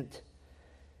family event.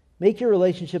 Make your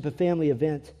relationship a family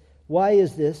event. Why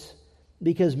is this?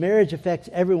 Because marriage affects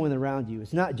everyone around you.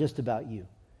 It's not just about you.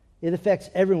 It affects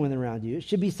everyone around you. It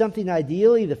should be something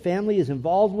ideally the family is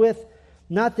involved with,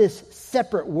 not this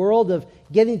separate world of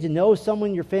getting to know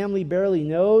someone your family barely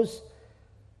knows.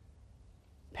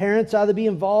 Parents ought to be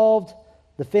involved.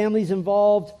 The family's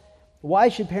involved. Why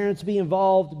should parents be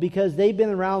involved? Because they've been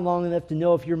around long enough to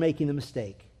know if you're making a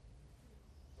mistake.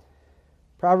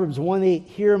 Proverbs 1:8,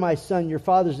 hear, my son, your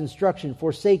father's instruction.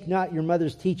 Forsake not your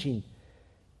mother's teaching.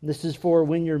 This is for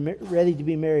when you're ready to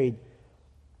be married.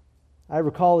 I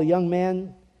recall a young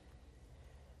man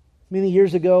many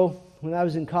years ago when I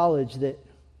was in college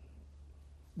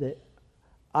that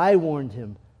I warned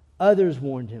him, others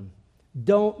warned him,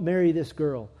 don't marry this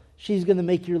girl. She's going to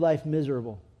make your life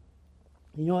miserable.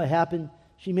 You know what happened?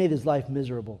 She made his life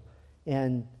miserable.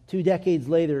 And 2 decades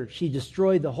later, she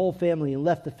destroyed the whole family and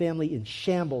left the family in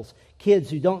shambles. Kids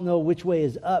who don't know which way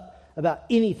is up about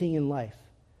anything in life.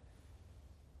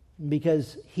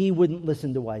 Because he wouldn't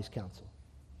listen to wise counsel.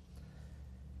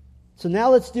 So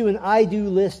now let's do an I-do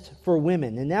list for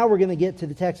women. And now we're going to get to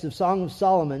the text of Song of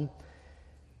Solomon.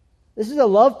 This is a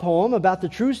love poem about the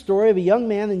true story of a young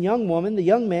man and young woman. The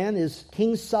young man is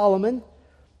King Solomon.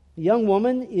 The young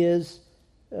woman is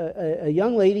a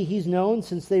young lady he's known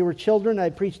since they were children. I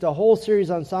preached a whole series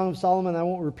on Song of Solomon. I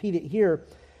won't repeat it here.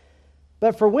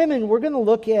 But for women, we're going to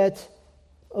look at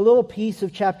a little piece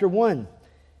of chapter 1.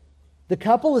 The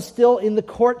couple is still in the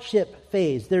courtship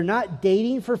phase. They're not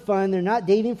dating for fun. They're not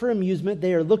dating for amusement.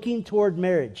 They are looking toward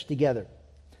marriage together.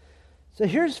 So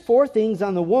here's 4 things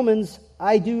on the woman's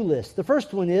I-do list. The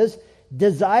first one is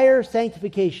desire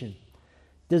sanctification.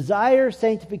 Desire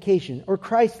sanctification, or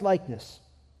Christ-likeness.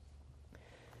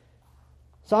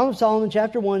 Song of Solomon,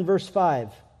 chapter 1, verse 5.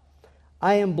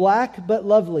 I am black but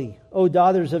lovely, O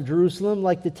daughters of Jerusalem,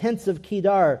 like the tents of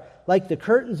Kedar, like the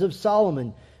curtains of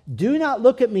Solomon. Do not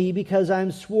look at me because I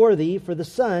am swarthy, for the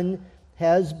sun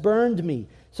has burned me.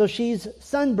 So she's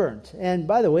sunburnt. And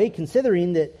by the way,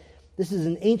 considering that this is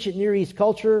an ancient Near East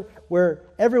culture where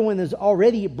everyone is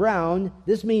already brown,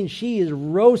 this means she is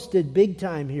roasted big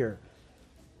time here.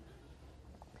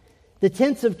 The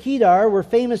tents of Kedar were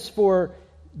famous for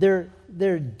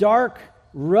their dark,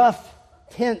 rough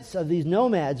tents of these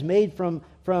nomads made from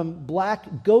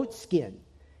black goat skin.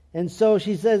 And so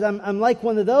she says, I'm like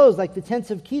one of those, like the tents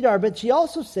of Kedar. But she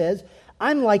also says,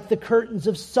 I'm like the curtains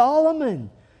of Solomon.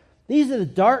 These are the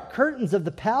dark curtains of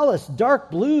the palace,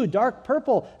 dark blue, dark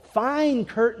purple, fine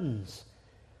curtains.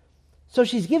 So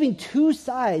she's giving 2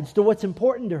 sides to what's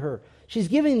important to her. She's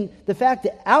giving the fact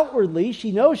that outwardly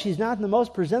she knows she's not the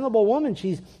most presentable woman.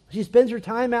 She spends her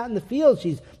time out in the field.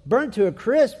 She's burnt to a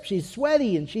crisp. She's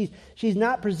sweaty and she's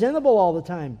not presentable all the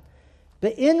time.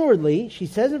 But inwardly, she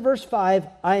says in verse 5,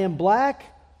 I am black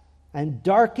and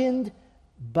darkened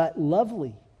but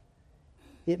lovely.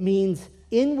 It means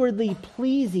inwardly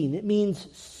pleasing. It means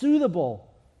suitable.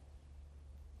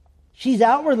 She's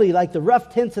outwardly like the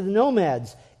rough tents of the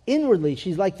nomads. Inwardly,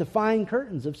 she's like the fine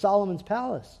curtains of Solomon's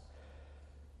palace.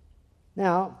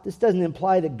 Now, this doesn't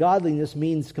imply that godliness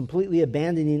means completely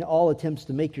abandoning all attempts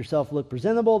to make yourself look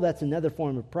presentable. That's another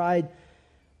form of pride.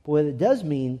 But what it does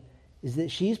mean is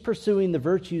that she's pursuing the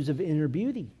virtues of inner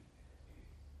beauty.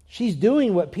 She's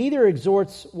doing what Peter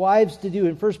exhorts wives to do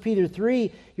in 1 Peter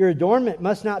 3. Your adornment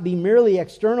must not be merely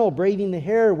external, braiding the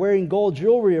hair, wearing gold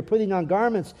jewelry, or putting on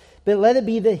garments, but let it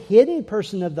be the hidden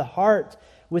person of the heart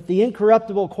with the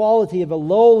incorruptible quality of a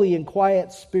lowly and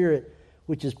quiet spirit,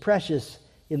 which is precious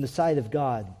in the sight of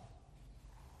God.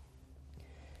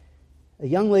 A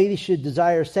young lady should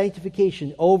desire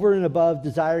sanctification over and above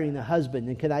desiring a husband.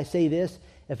 And can I say this?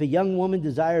 If a young woman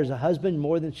desires a husband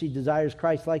more than she desires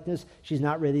Christ-likeness, she's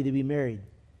not ready to be married.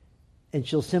 And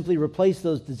she'll simply replace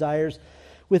those desires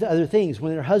with other things.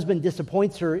 When her husband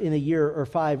disappoints her in a year or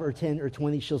 5 or 10 or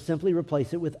 20, she'll simply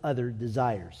replace it with other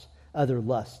desires, other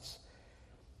lusts.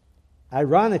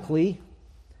 Ironically,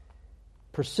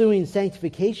 pursuing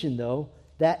sanctification, though,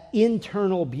 that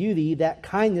internal beauty, that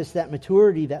kindness, that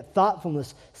maturity, that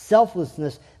thoughtfulness,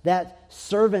 selflessness, that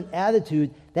servant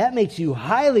attitude, that makes you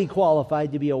highly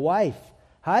qualified to be a wife,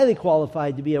 highly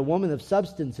qualified to be a woman of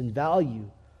substance and value.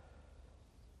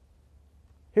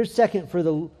 Here's second for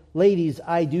the ladies'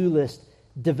 I-do list.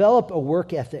 Develop a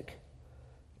work ethic.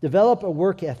 Develop a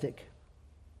work ethic.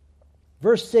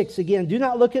 Verse 6 again, do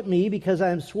not look at me because I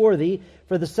am swarthy,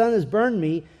 for the sun has burned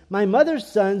me. My mother's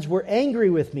sons were angry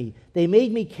with me. They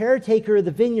made me caretaker of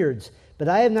the vineyards, but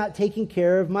I have not taken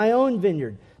care of my own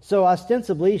vineyard. So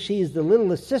ostensibly, she's the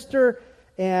littlest sister,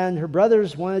 and her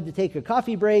brothers wanted to take a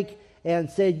coffee break and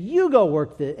said, you go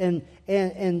work this. And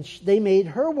they made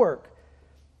her work.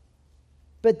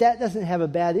 But that doesn't have a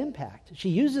bad impact. She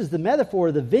uses the metaphor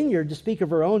of the vineyard to speak of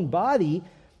her own body.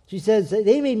 She says,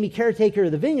 they made me caretaker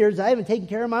of the vineyards. I haven't taken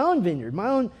care of my own vineyard,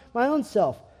 my own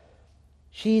self.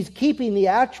 She's keeping the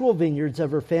actual vineyards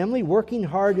of her family, working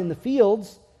hard in the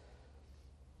fields.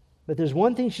 But there's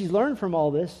one thing she's learned from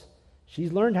all this.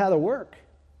 She's learned how to work.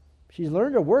 She's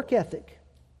learned a work ethic.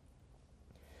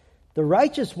 The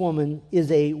righteous woman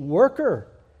is a worker.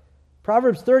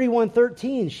 Proverbs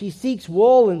 31:13, she seeks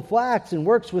wool and flax and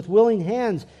works with willing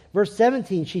hands. Verse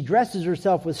 17, she dresses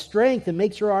herself with strength and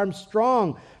makes her arms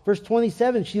strong. Verse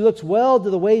 27, she looks well to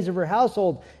the ways of her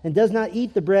household and does not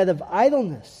eat the bread of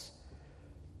idleness.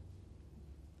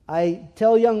 I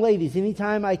tell young ladies,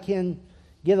 anytime I can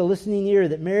get a listening ear,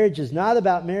 that marriage is not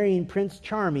about marrying Prince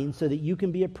Charming so that you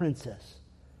can be a princess.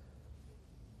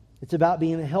 It's about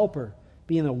being a helper,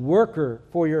 being a worker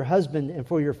for your husband and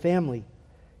for your family.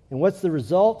 And what's the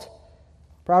result?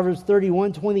 Proverbs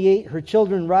 31:28, her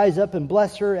children rise up and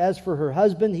bless her. As for her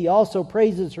husband, he also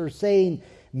praises her, saying,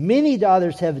 many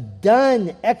daughters have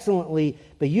done excellently,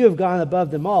 but you have gone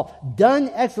above them all. Done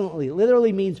excellently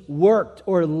literally means worked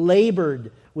or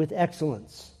labored with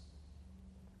excellence.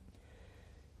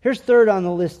 Here's third on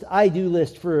the list, I-do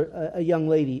list for a young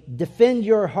lady. Defend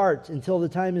your heart until the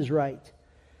time is right.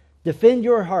 Defend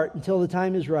your heart until the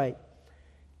time is right.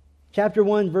 Chapter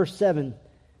 1, verse 7.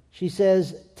 She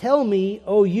says, tell me,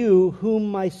 O you, whom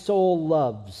my soul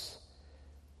loves.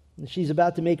 And she's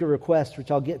about to make a request, which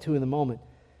I'll get to in a moment.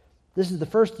 This is the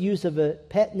first use of a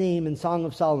pet name in Song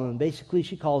of Solomon. Basically,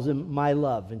 she calls him my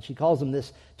love, and she calls him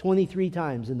this 23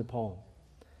 times in the poem.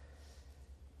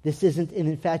 This isn't an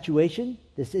infatuation.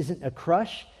 This isn't a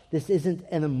crush. This isn't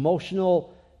an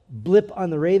emotional blip on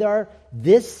the radar.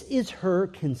 This is her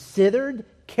considered,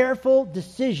 careful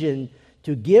decision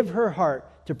to give her heart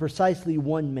to precisely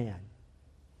one man.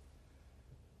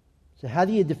 So how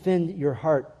do you defend your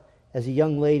heart as a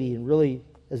young lady and really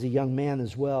as a young man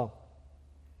as well?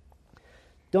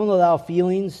 Don't allow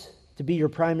feelings to be your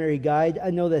primary guide. I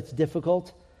know that's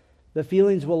difficult, but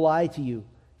feelings will lie to you.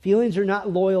 Feelings are not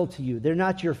loyal to you. They're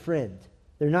not your friend.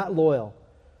 They're not loyal.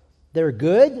 They're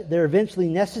good. They're eventually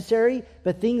necessary,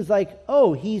 but things like,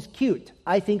 oh, he's cute.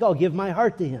 I think I'll give my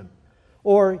heart to him.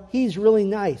 Or he's really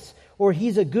nice. Or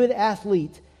he's a good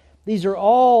athlete. These are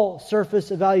all surface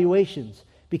evaluations.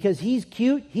 Because he's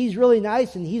cute, he's really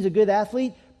nice, and he's a good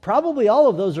athlete, probably all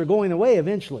of those are going away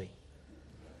eventually.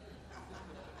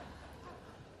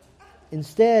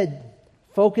 Instead,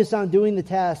 focus on doing the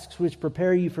tasks which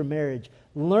prepare you for marriage,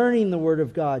 learning the Word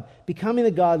of God, becoming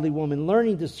a godly woman,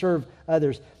 learning to serve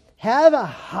others. Have a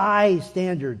high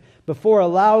standard before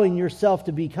allowing yourself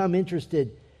to become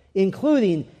interested,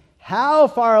 including how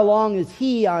far along is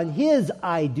he on his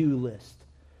I-do list.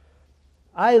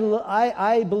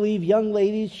 I believe young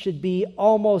ladies should be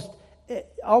almost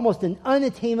an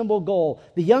unattainable goal.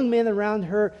 The young men around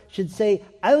her should say,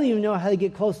 I don't even know how to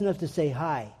get close enough to say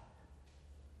hi.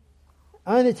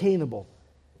 Unattainable.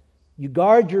 You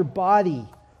guard your body.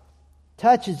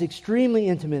 Touch is extremely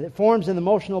intimate. It forms an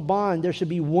emotional bond. There should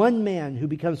be one man who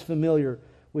becomes familiar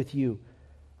with you.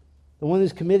 The one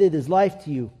who's committed his life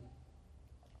to you.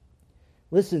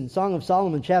 Listen, Song of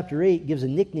Solomon chapter 8 gives a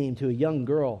nickname to a young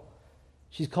girl.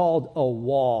 She's called a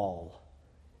wall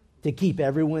to keep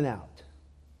everyone out.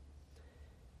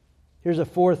 Here's a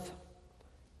fourth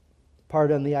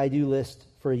part on the I-do list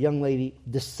for a young lady.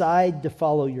 Decide to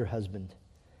follow your husband.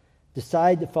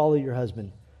 Decide to follow your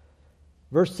husband.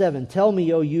 Verse 7, tell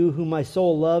me, O you whom my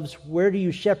soul loves, where do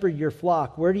you shepherd your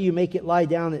flock? Where do you make it lie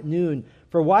down at noon?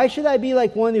 For why should I be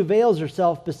like one who veils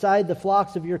herself beside the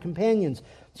flocks of your companions?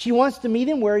 She wants to meet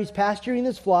him where he's pasturing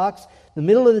his flocks. The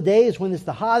middle of the day is when it's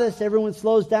the hottest. Everyone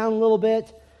slows down a little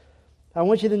bit. I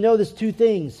want you to notice two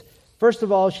things. First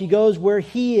of all, she goes where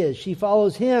he is. She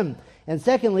follows him. And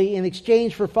secondly, in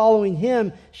exchange for following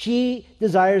him, she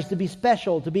desires to be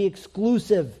special, to be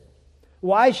exclusive.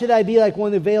 Why should I be like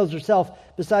one who veils herself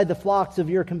beside the flocks of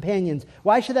your companions?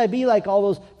 Why should I be like all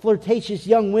those flirtatious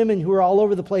young women who are all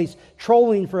over the place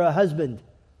trolling for a husband?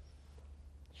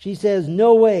 She says,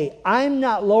 no way. I'm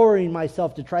not lowering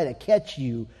myself to try to catch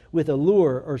you with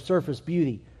allure or surface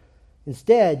beauty.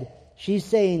 Instead, she's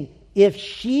saying, if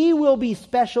she will be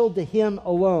special to him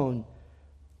alone,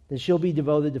 then she'll be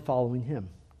devoted to following him.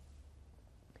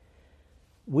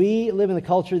 We live in a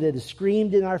culture that has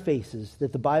screamed in our faces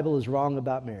that the Bible is wrong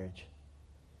about marriage.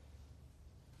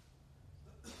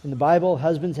 In the Bible,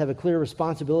 husbands have a clear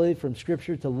responsibility from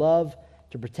Scripture to love,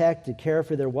 to protect, to care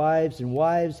for their wives, and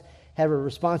wives have a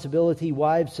responsibility.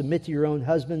 Wives, submit to your own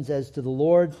husbands as to the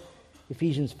Lord.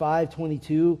 Ephesians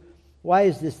 5:22. Why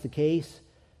is this the case?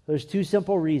 There's two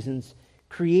simple reasons: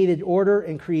 created order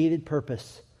and created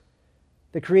purpose.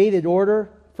 The created order,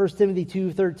 1 Timothy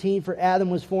 2:13, for Adam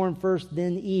was formed first,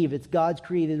 then Eve. It's God's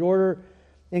created order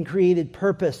and created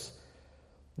purpose.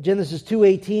 Genesis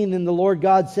 2:18, then the Lord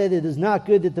God said, it is not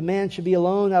good that the man should be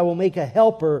alone. I will make a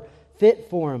helper fit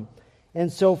for him.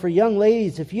 And so for young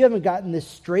ladies, if you haven't gotten this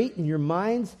straight in your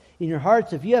minds, in your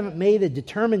hearts, if you haven't made a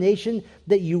determination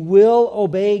that you will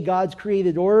obey God's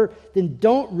created order, then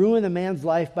don't ruin a man's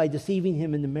life by deceiving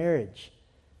him into marriage.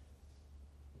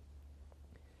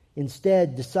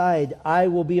 Instead, decide, I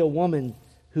will be a woman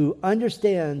who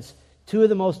understands two of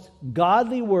the most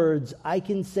godly words I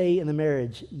can say in a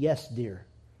marriage. Yes, dear.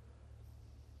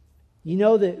 You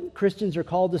know that Christians are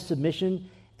called to submission,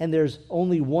 and there's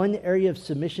only one area of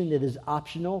submission that is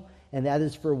optional, and that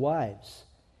is for wives.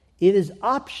 It is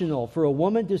optional for a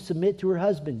woman to submit to her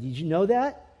husband. Did you know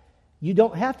that? You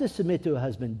don't have to submit to a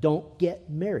husband. Don't get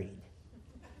married.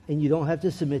 And you don't have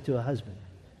to submit to a husband.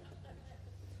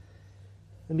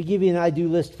 Let me give you an I-do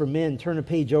list for men. Turn a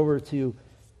page over to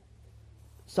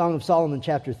Song of Solomon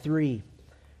chapter 3.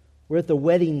 We're at the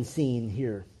wedding scene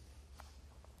here.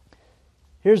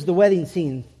 Here's the wedding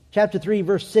scene. Chapter 3,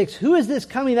 verse 6. Who is this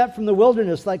coming up from the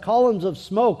wilderness like columns of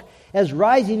smoke, as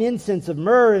rising incense of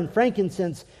myrrh and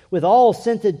frankincense with all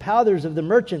scented powders of the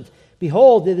merchant?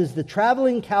 Behold, it is the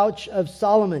traveling couch of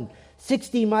Solomon,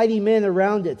 60 mighty men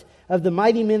around it. Of the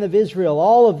mighty men of Israel,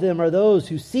 all of them are those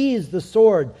who seize the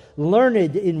sword,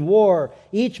 learned in war.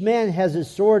 Each man has his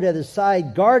sword at his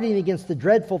side, guarding against the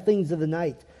dreadful things of the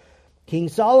night. King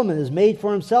Solomon has made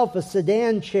for himself a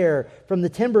sedan chair from the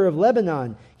timber of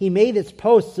Lebanon. He made its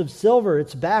posts of silver,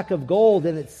 its back of gold,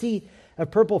 and its seat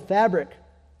of purple fabric,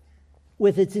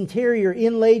 with its interior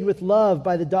inlaid with love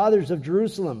by the daughters of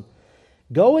Jerusalem.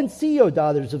 Go and see, O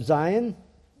daughters of Zion,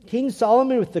 King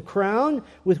Solomon with the crown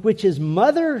with which his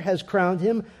mother has crowned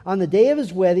him on the day of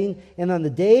his wedding and on the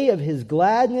day of his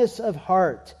gladness of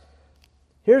heart.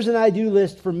 Here's an I-do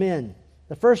list for men.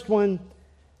 The first one,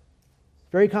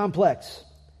 very complex.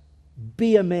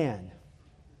 Be a man.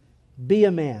 Be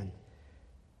a man.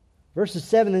 Verses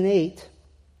 7 and 8.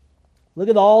 Look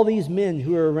at all these men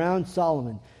who are around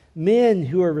Solomon. Men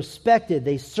who are respected.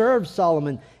 They served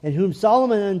Solomon, and whom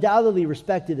Solomon undoubtedly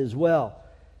respected as well.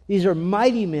 These are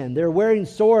mighty men. They're wearing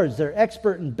swords. They're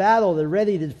expert in battle. They're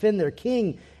ready to defend their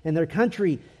king and their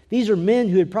country. These are men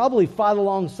who had probably fought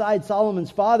alongside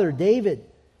Solomon's father, David.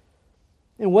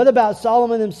 And what about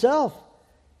Solomon himself?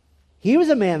 He was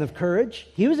a man of courage.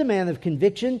 He was a man of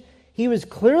conviction. He was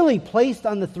clearly placed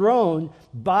on the throne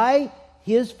by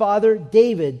his father,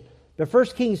 David. But 1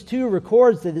 Kings 2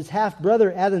 records that his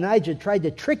half-brother Adonijah tried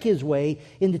to trick his way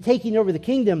into taking over the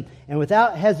kingdom, and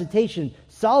without hesitation,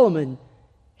 Solomon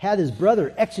had his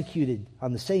brother executed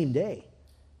on the same day.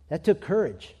 That took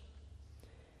courage.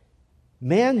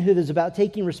 Manhood is about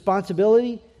taking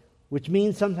responsibility, which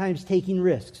means sometimes taking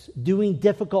risks, doing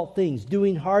difficult things,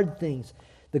 doing hard things.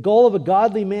 The goal of a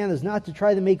godly man is not to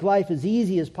try to make life as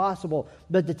easy as possible,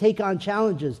 but to take on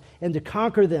challenges and to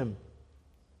conquer them.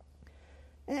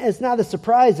 And it's not a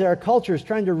surprise that our culture is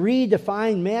trying to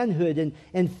redefine manhood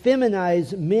and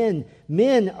feminize men.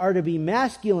 Men are to be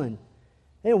masculine.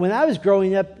 And when I was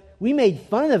growing up, we made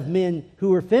fun of men who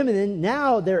were feminine.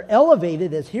 Now they're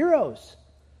elevated as heroes.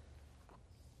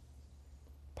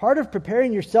 Part of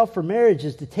preparing yourself for marriage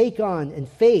is to take on and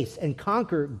face and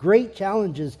conquer great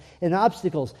challenges and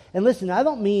obstacles. And listen, I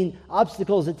don't mean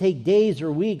obstacles that take days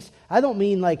or weeks. I don't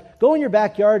mean like go in your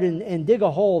backyard and dig a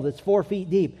hole that's 4 feet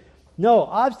deep. No,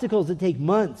 obstacles that take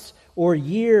months or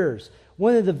years.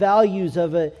 One of the values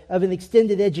of an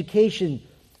extended education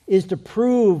is to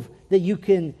prove that you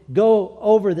can go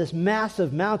over this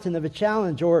massive mountain of a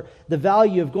challenge, or the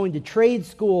value of going to trade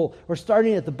school or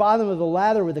starting at the bottom of the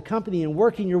ladder with a company and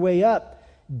working your way up,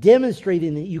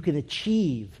 demonstrating that you can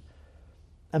achieve.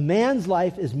 A man's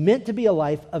life is meant to be a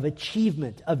life of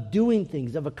achievement, of doing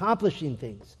things, of accomplishing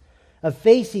things, of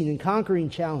facing and conquering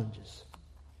challenges.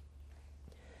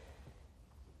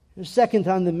 Second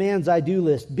on the man's I-do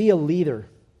list, be a leader.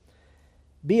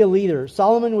 Be a leader.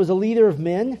 Solomon was a leader of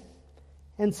men,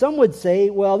 and some would say,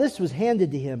 well, this was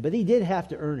handed to him, but he did have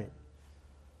to earn it.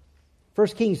 1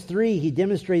 Kings 3, he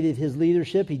demonstrated his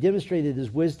leadership. He demonstrated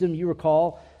his wisdom. You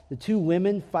recall the two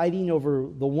women fighting over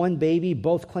the one baby,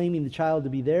 both claiming the child to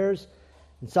be theirs.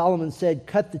 And Solomon said,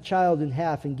 cut the child in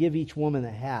half and give each woman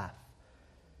a half.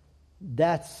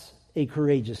 That's a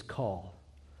courageous call.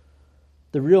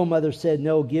 The real mother said,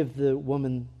 no, give the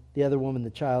other woman the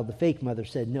child. The fake mother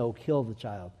said, no, kill the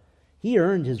child. He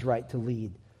earned his right to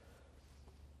lead.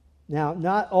 Now,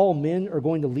 not all men are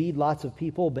going to lead lots of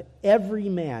people, but every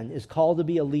man is called to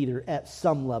be a leader at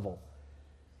some level.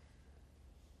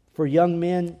 For young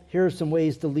men, here are some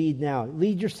ways to lead now.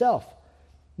 Lead yourself.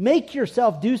 Make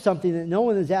yourself do something that no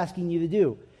one is asking you to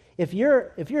do. If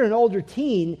you're an older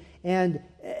teen and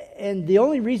the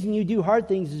only reason you do hard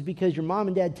things is because your mom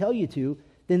and dad tell you to,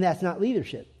 then that's not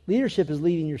leadership. Leadership is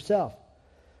leading yourself.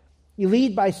 You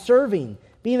lead by serving,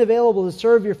 being available to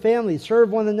serve your family,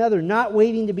 serve one another, not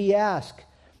waiting to be asked.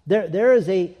 There is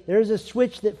a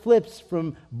switch that flips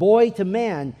from boy to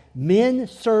man. Men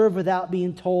serve without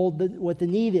being told what the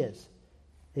need is.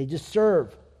 They just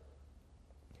serve.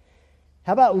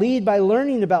 How about lead by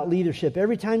learning about leadership?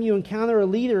 Every time you encounter a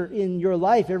leader in your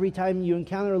life, every time you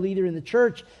encounter a leader in the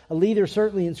church, a leader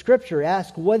certainly in Scripture,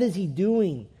 ask, what is he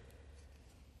doing?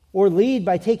 Or lead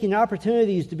by taking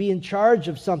opportunities to be in charge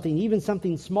of something, even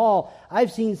something small.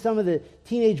 I've seen some of the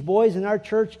teenage boys in our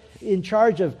church in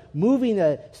charge of moving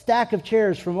a stack of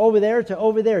chairs from over there to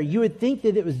over there. You would think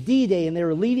that it was D-Day and they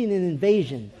were leading an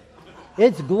invasion.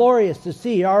 It's glorious to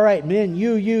see. All right, men,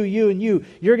 you, and you.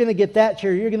 You're going to get that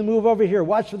chair. You're going to move over here.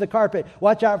 Watch for the carpet.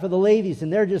 Watch out for the ladies.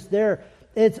 And they're just there.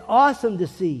 It's awesome to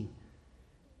see.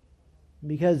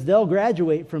 Because they'll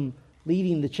graduate from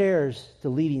leading the chairs to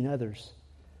leading others.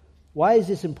 Why is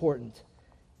this important?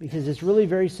 Because it's really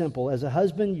very simple. As a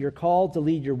husband, you're called to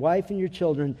lead your wife and your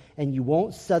children, and you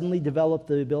won't suddenly develop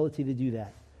the ability to do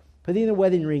that. Putting a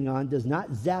wedding ring on does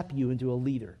not zap you into a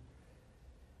leader.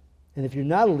 And if you're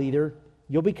not a leader,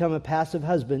 you'll become a passive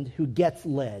husband who gets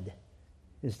led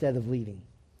instead of leading.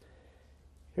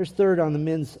 Here's third on the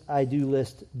men's I-do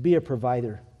list. Be a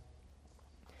provider.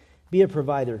 Be a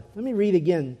provider. Let me read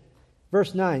again.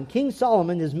 Verse 9. King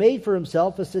Solomon has made for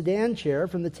himself a sedan chair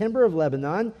from the timber of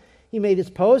Lebanon. He made its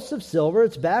posts of silver,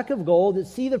 its back of gold,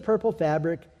 its seat of purple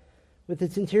fabric, with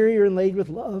its interior inlaid with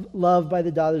love by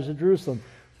the daughters of Jerusalem.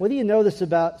 What do you notice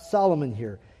about Solomon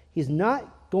here? He's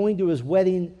not going to his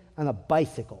wedding on a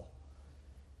bicycle.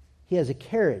 He has a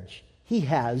carriage. He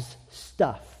has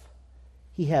stuff.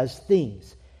 He has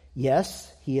things. Yes,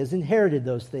 he has inherited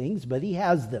those things, but he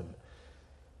has them.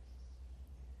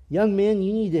 Young men,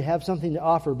 you need to have something to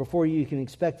offer before you can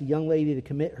expect a young lady to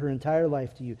commit her entire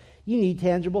life to you. You need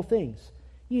tangible things.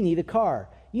 You need a car.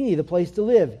 You need a place to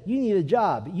live. You need a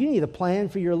job. You need a plan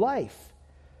for your life.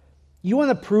 You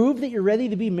want to prove that you're ready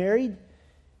to be married?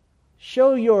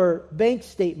 Show your bank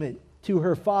statement to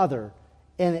her father,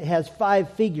 and it has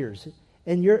 5 figures.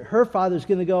 And her father's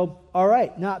going to go, all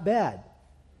right, not bad.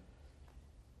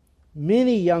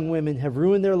 Many young women have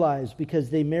ruined their lives because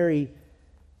they marry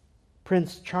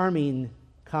Prince Charming,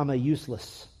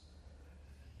 useless.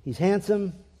 He's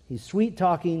handsome, he's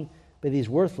sweet-talking, but he's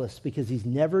worthless because he's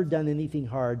never done anything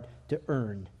hard to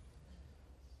earn.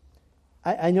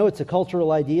 I know it's a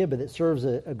cultural idea, but it serves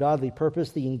a godly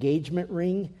purpose. The engagement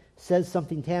ring says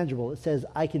something tangible. It says,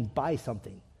 I can buy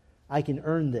something. I can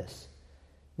earn this.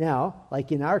 Now,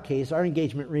 like in our case, our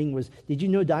engagement ring was, did you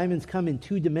know diamonds come in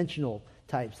 2-dimensional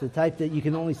types, the type that you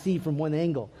can only see from one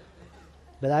angle?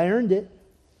 But I earned it.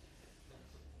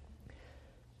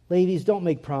 Ladies, don't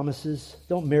make promises.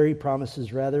 Don't marry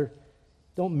promises, rather.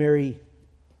 Don't marry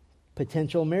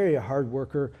potential. Marry a hard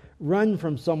worker. Run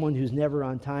from someone who's never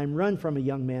on time. Run from a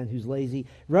young man who's lazy.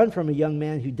 Run from a young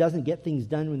man who doesn't get things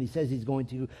done when he says he's going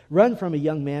to. Run from a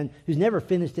young man who's never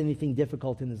finished anything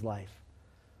difficult in his life.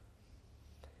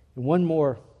 And one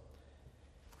more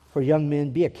for young men,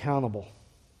 be accountable.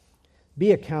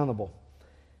 Be accountable.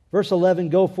 Verse 11,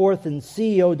 go forth and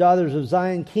see, O daughters of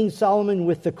Zion, King Solomon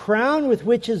with the crown with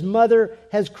which his mother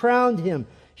has crowned him.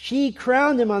 She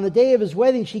crowned him on the day of his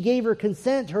wedding. She gave her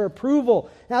consent, her approval.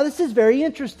 Now this is very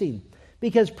interesting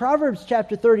because Proverbs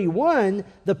chapter 31,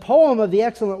 the poem of the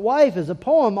excellent wife, is a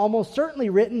poem almost certainly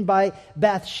written by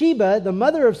Bathsheba, the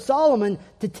mother of Solomon,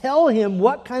 to tell him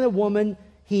what kind of woman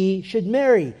he should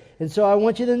marry. And so I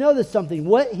want you to notice something.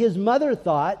 What his mother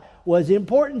thought was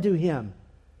important to him.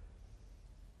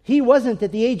 He wasn't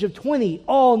at the age of 20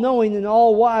 all-knowing and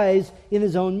all-wise in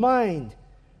his own mind.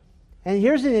 And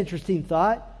here's an interesting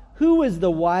thought. Who was the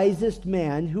wisest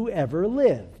man who ever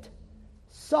lived?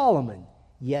 Solomon,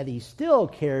 yet he still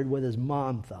cared what his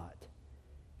mom thought.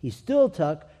 He still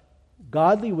took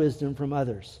godly wisdom from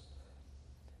others.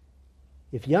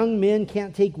 If young men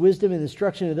can't take wisdom and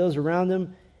instruction of those around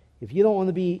them, if you don't want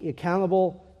to be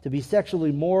accountable, to be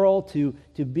sexually moral, to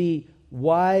be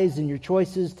wise in your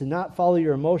choices, to not follow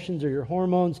your emotions or your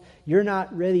hormones, you're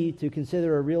not ready to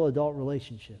consider a real adult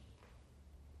relationship.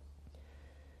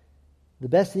 The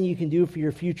best thing you can do for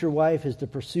your future wife is to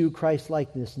pursue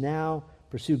Christ-likeness now,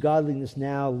 pursue godliness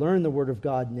now, learn the Word of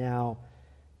God now,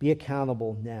 be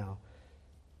accountable now.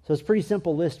 So it's a pretty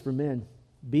simple list for men.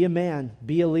 Be a man,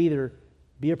 be a leader,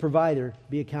 be a provider,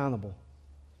 be accountable.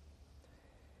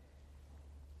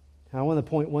 Now, I want to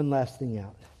point one last thing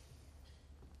out.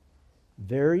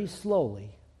 Very slowly,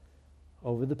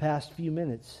 over the past few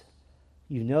minutes,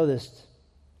 you noticed,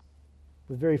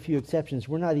 with very few exceptions,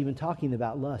 we're not even talking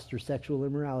about lust or sexual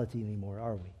immorality anymore,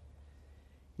 are we?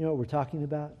 You know what we're talking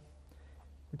about?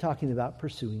 We're talking about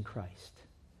pursuing Christ,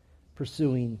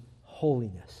 pursuing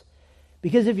holiness.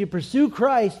 Because if you pursue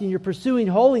Christ and you're pursuing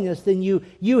holiness, then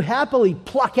you happily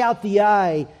pluck out the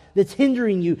eye that's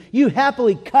hindering you. You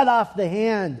happily cut off the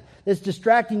hand that's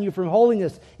distracting you from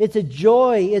holiness. It's a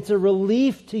joy. It's a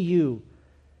relief to you.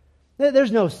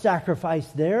 There's no sacrifice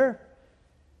there.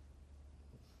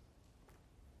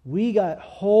 We got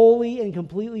wholly and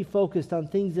completely focused on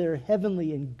things that are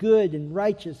heavenly and good and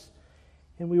righteous,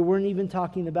 and we weren't even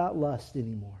talking about lust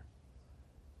anymore.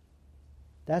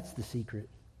 That's the secret.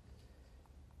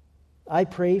 I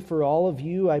pray for all of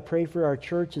you. I pray for our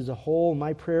church as a whole.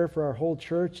 My prayer for our whole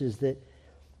church is that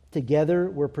together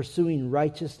we're pursuing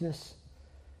righteousness,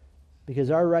 because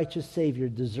our righteous Savior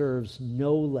deserves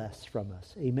no less from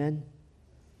us. Amen?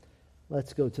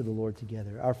 Let's go to the Lord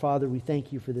together. Our Father, we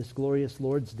thank you for this glorious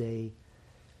Lord's Day.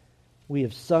 We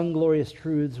have sung glorious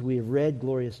truths. We have read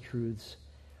glorious truths.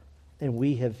 And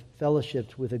we have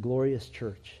fellowshiped with a glorious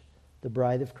church, the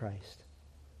bride of Christ.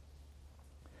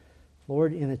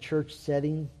 Lord, in a church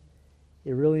setting,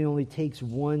 it really only takes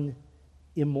one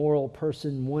immoral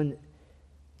person, one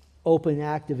open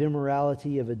act of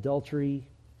immorality, of adultery,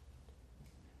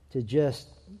 to just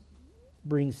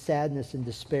bring sadness and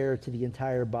despair to the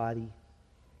entire body.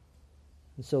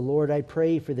 And so, Lord, I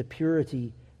pray for the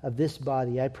purity of this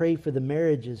body. I pray for the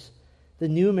marriages, the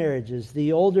new marriages,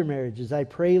 the older marriages. I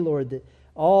pray, Lord, that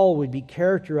all would be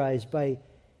characterized by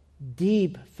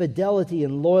deep fidelity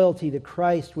and loyalty to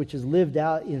Christ, which is lived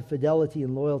out in fidelity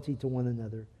and loyalty to one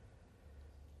another.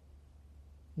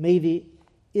 May the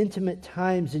intimate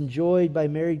times enjoyed by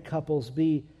married couples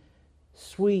be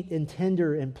sweet and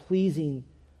tender and pleasing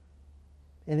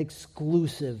and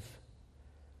exclusive.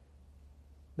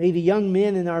 May the young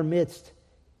men in our midst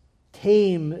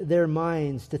tame their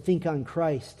minds to think on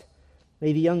Christ.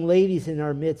 May the young ladies in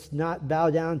our midst not bow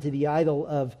down to the idol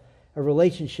of a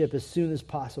relationship as soon as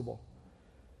possible.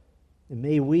 And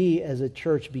may we as a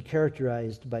church be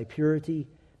characterized by purity,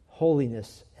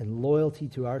 holiness, and loyalty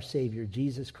to our Savior,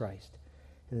 Jesus Christ.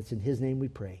 And it's in His name we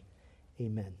pray.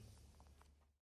 Amen.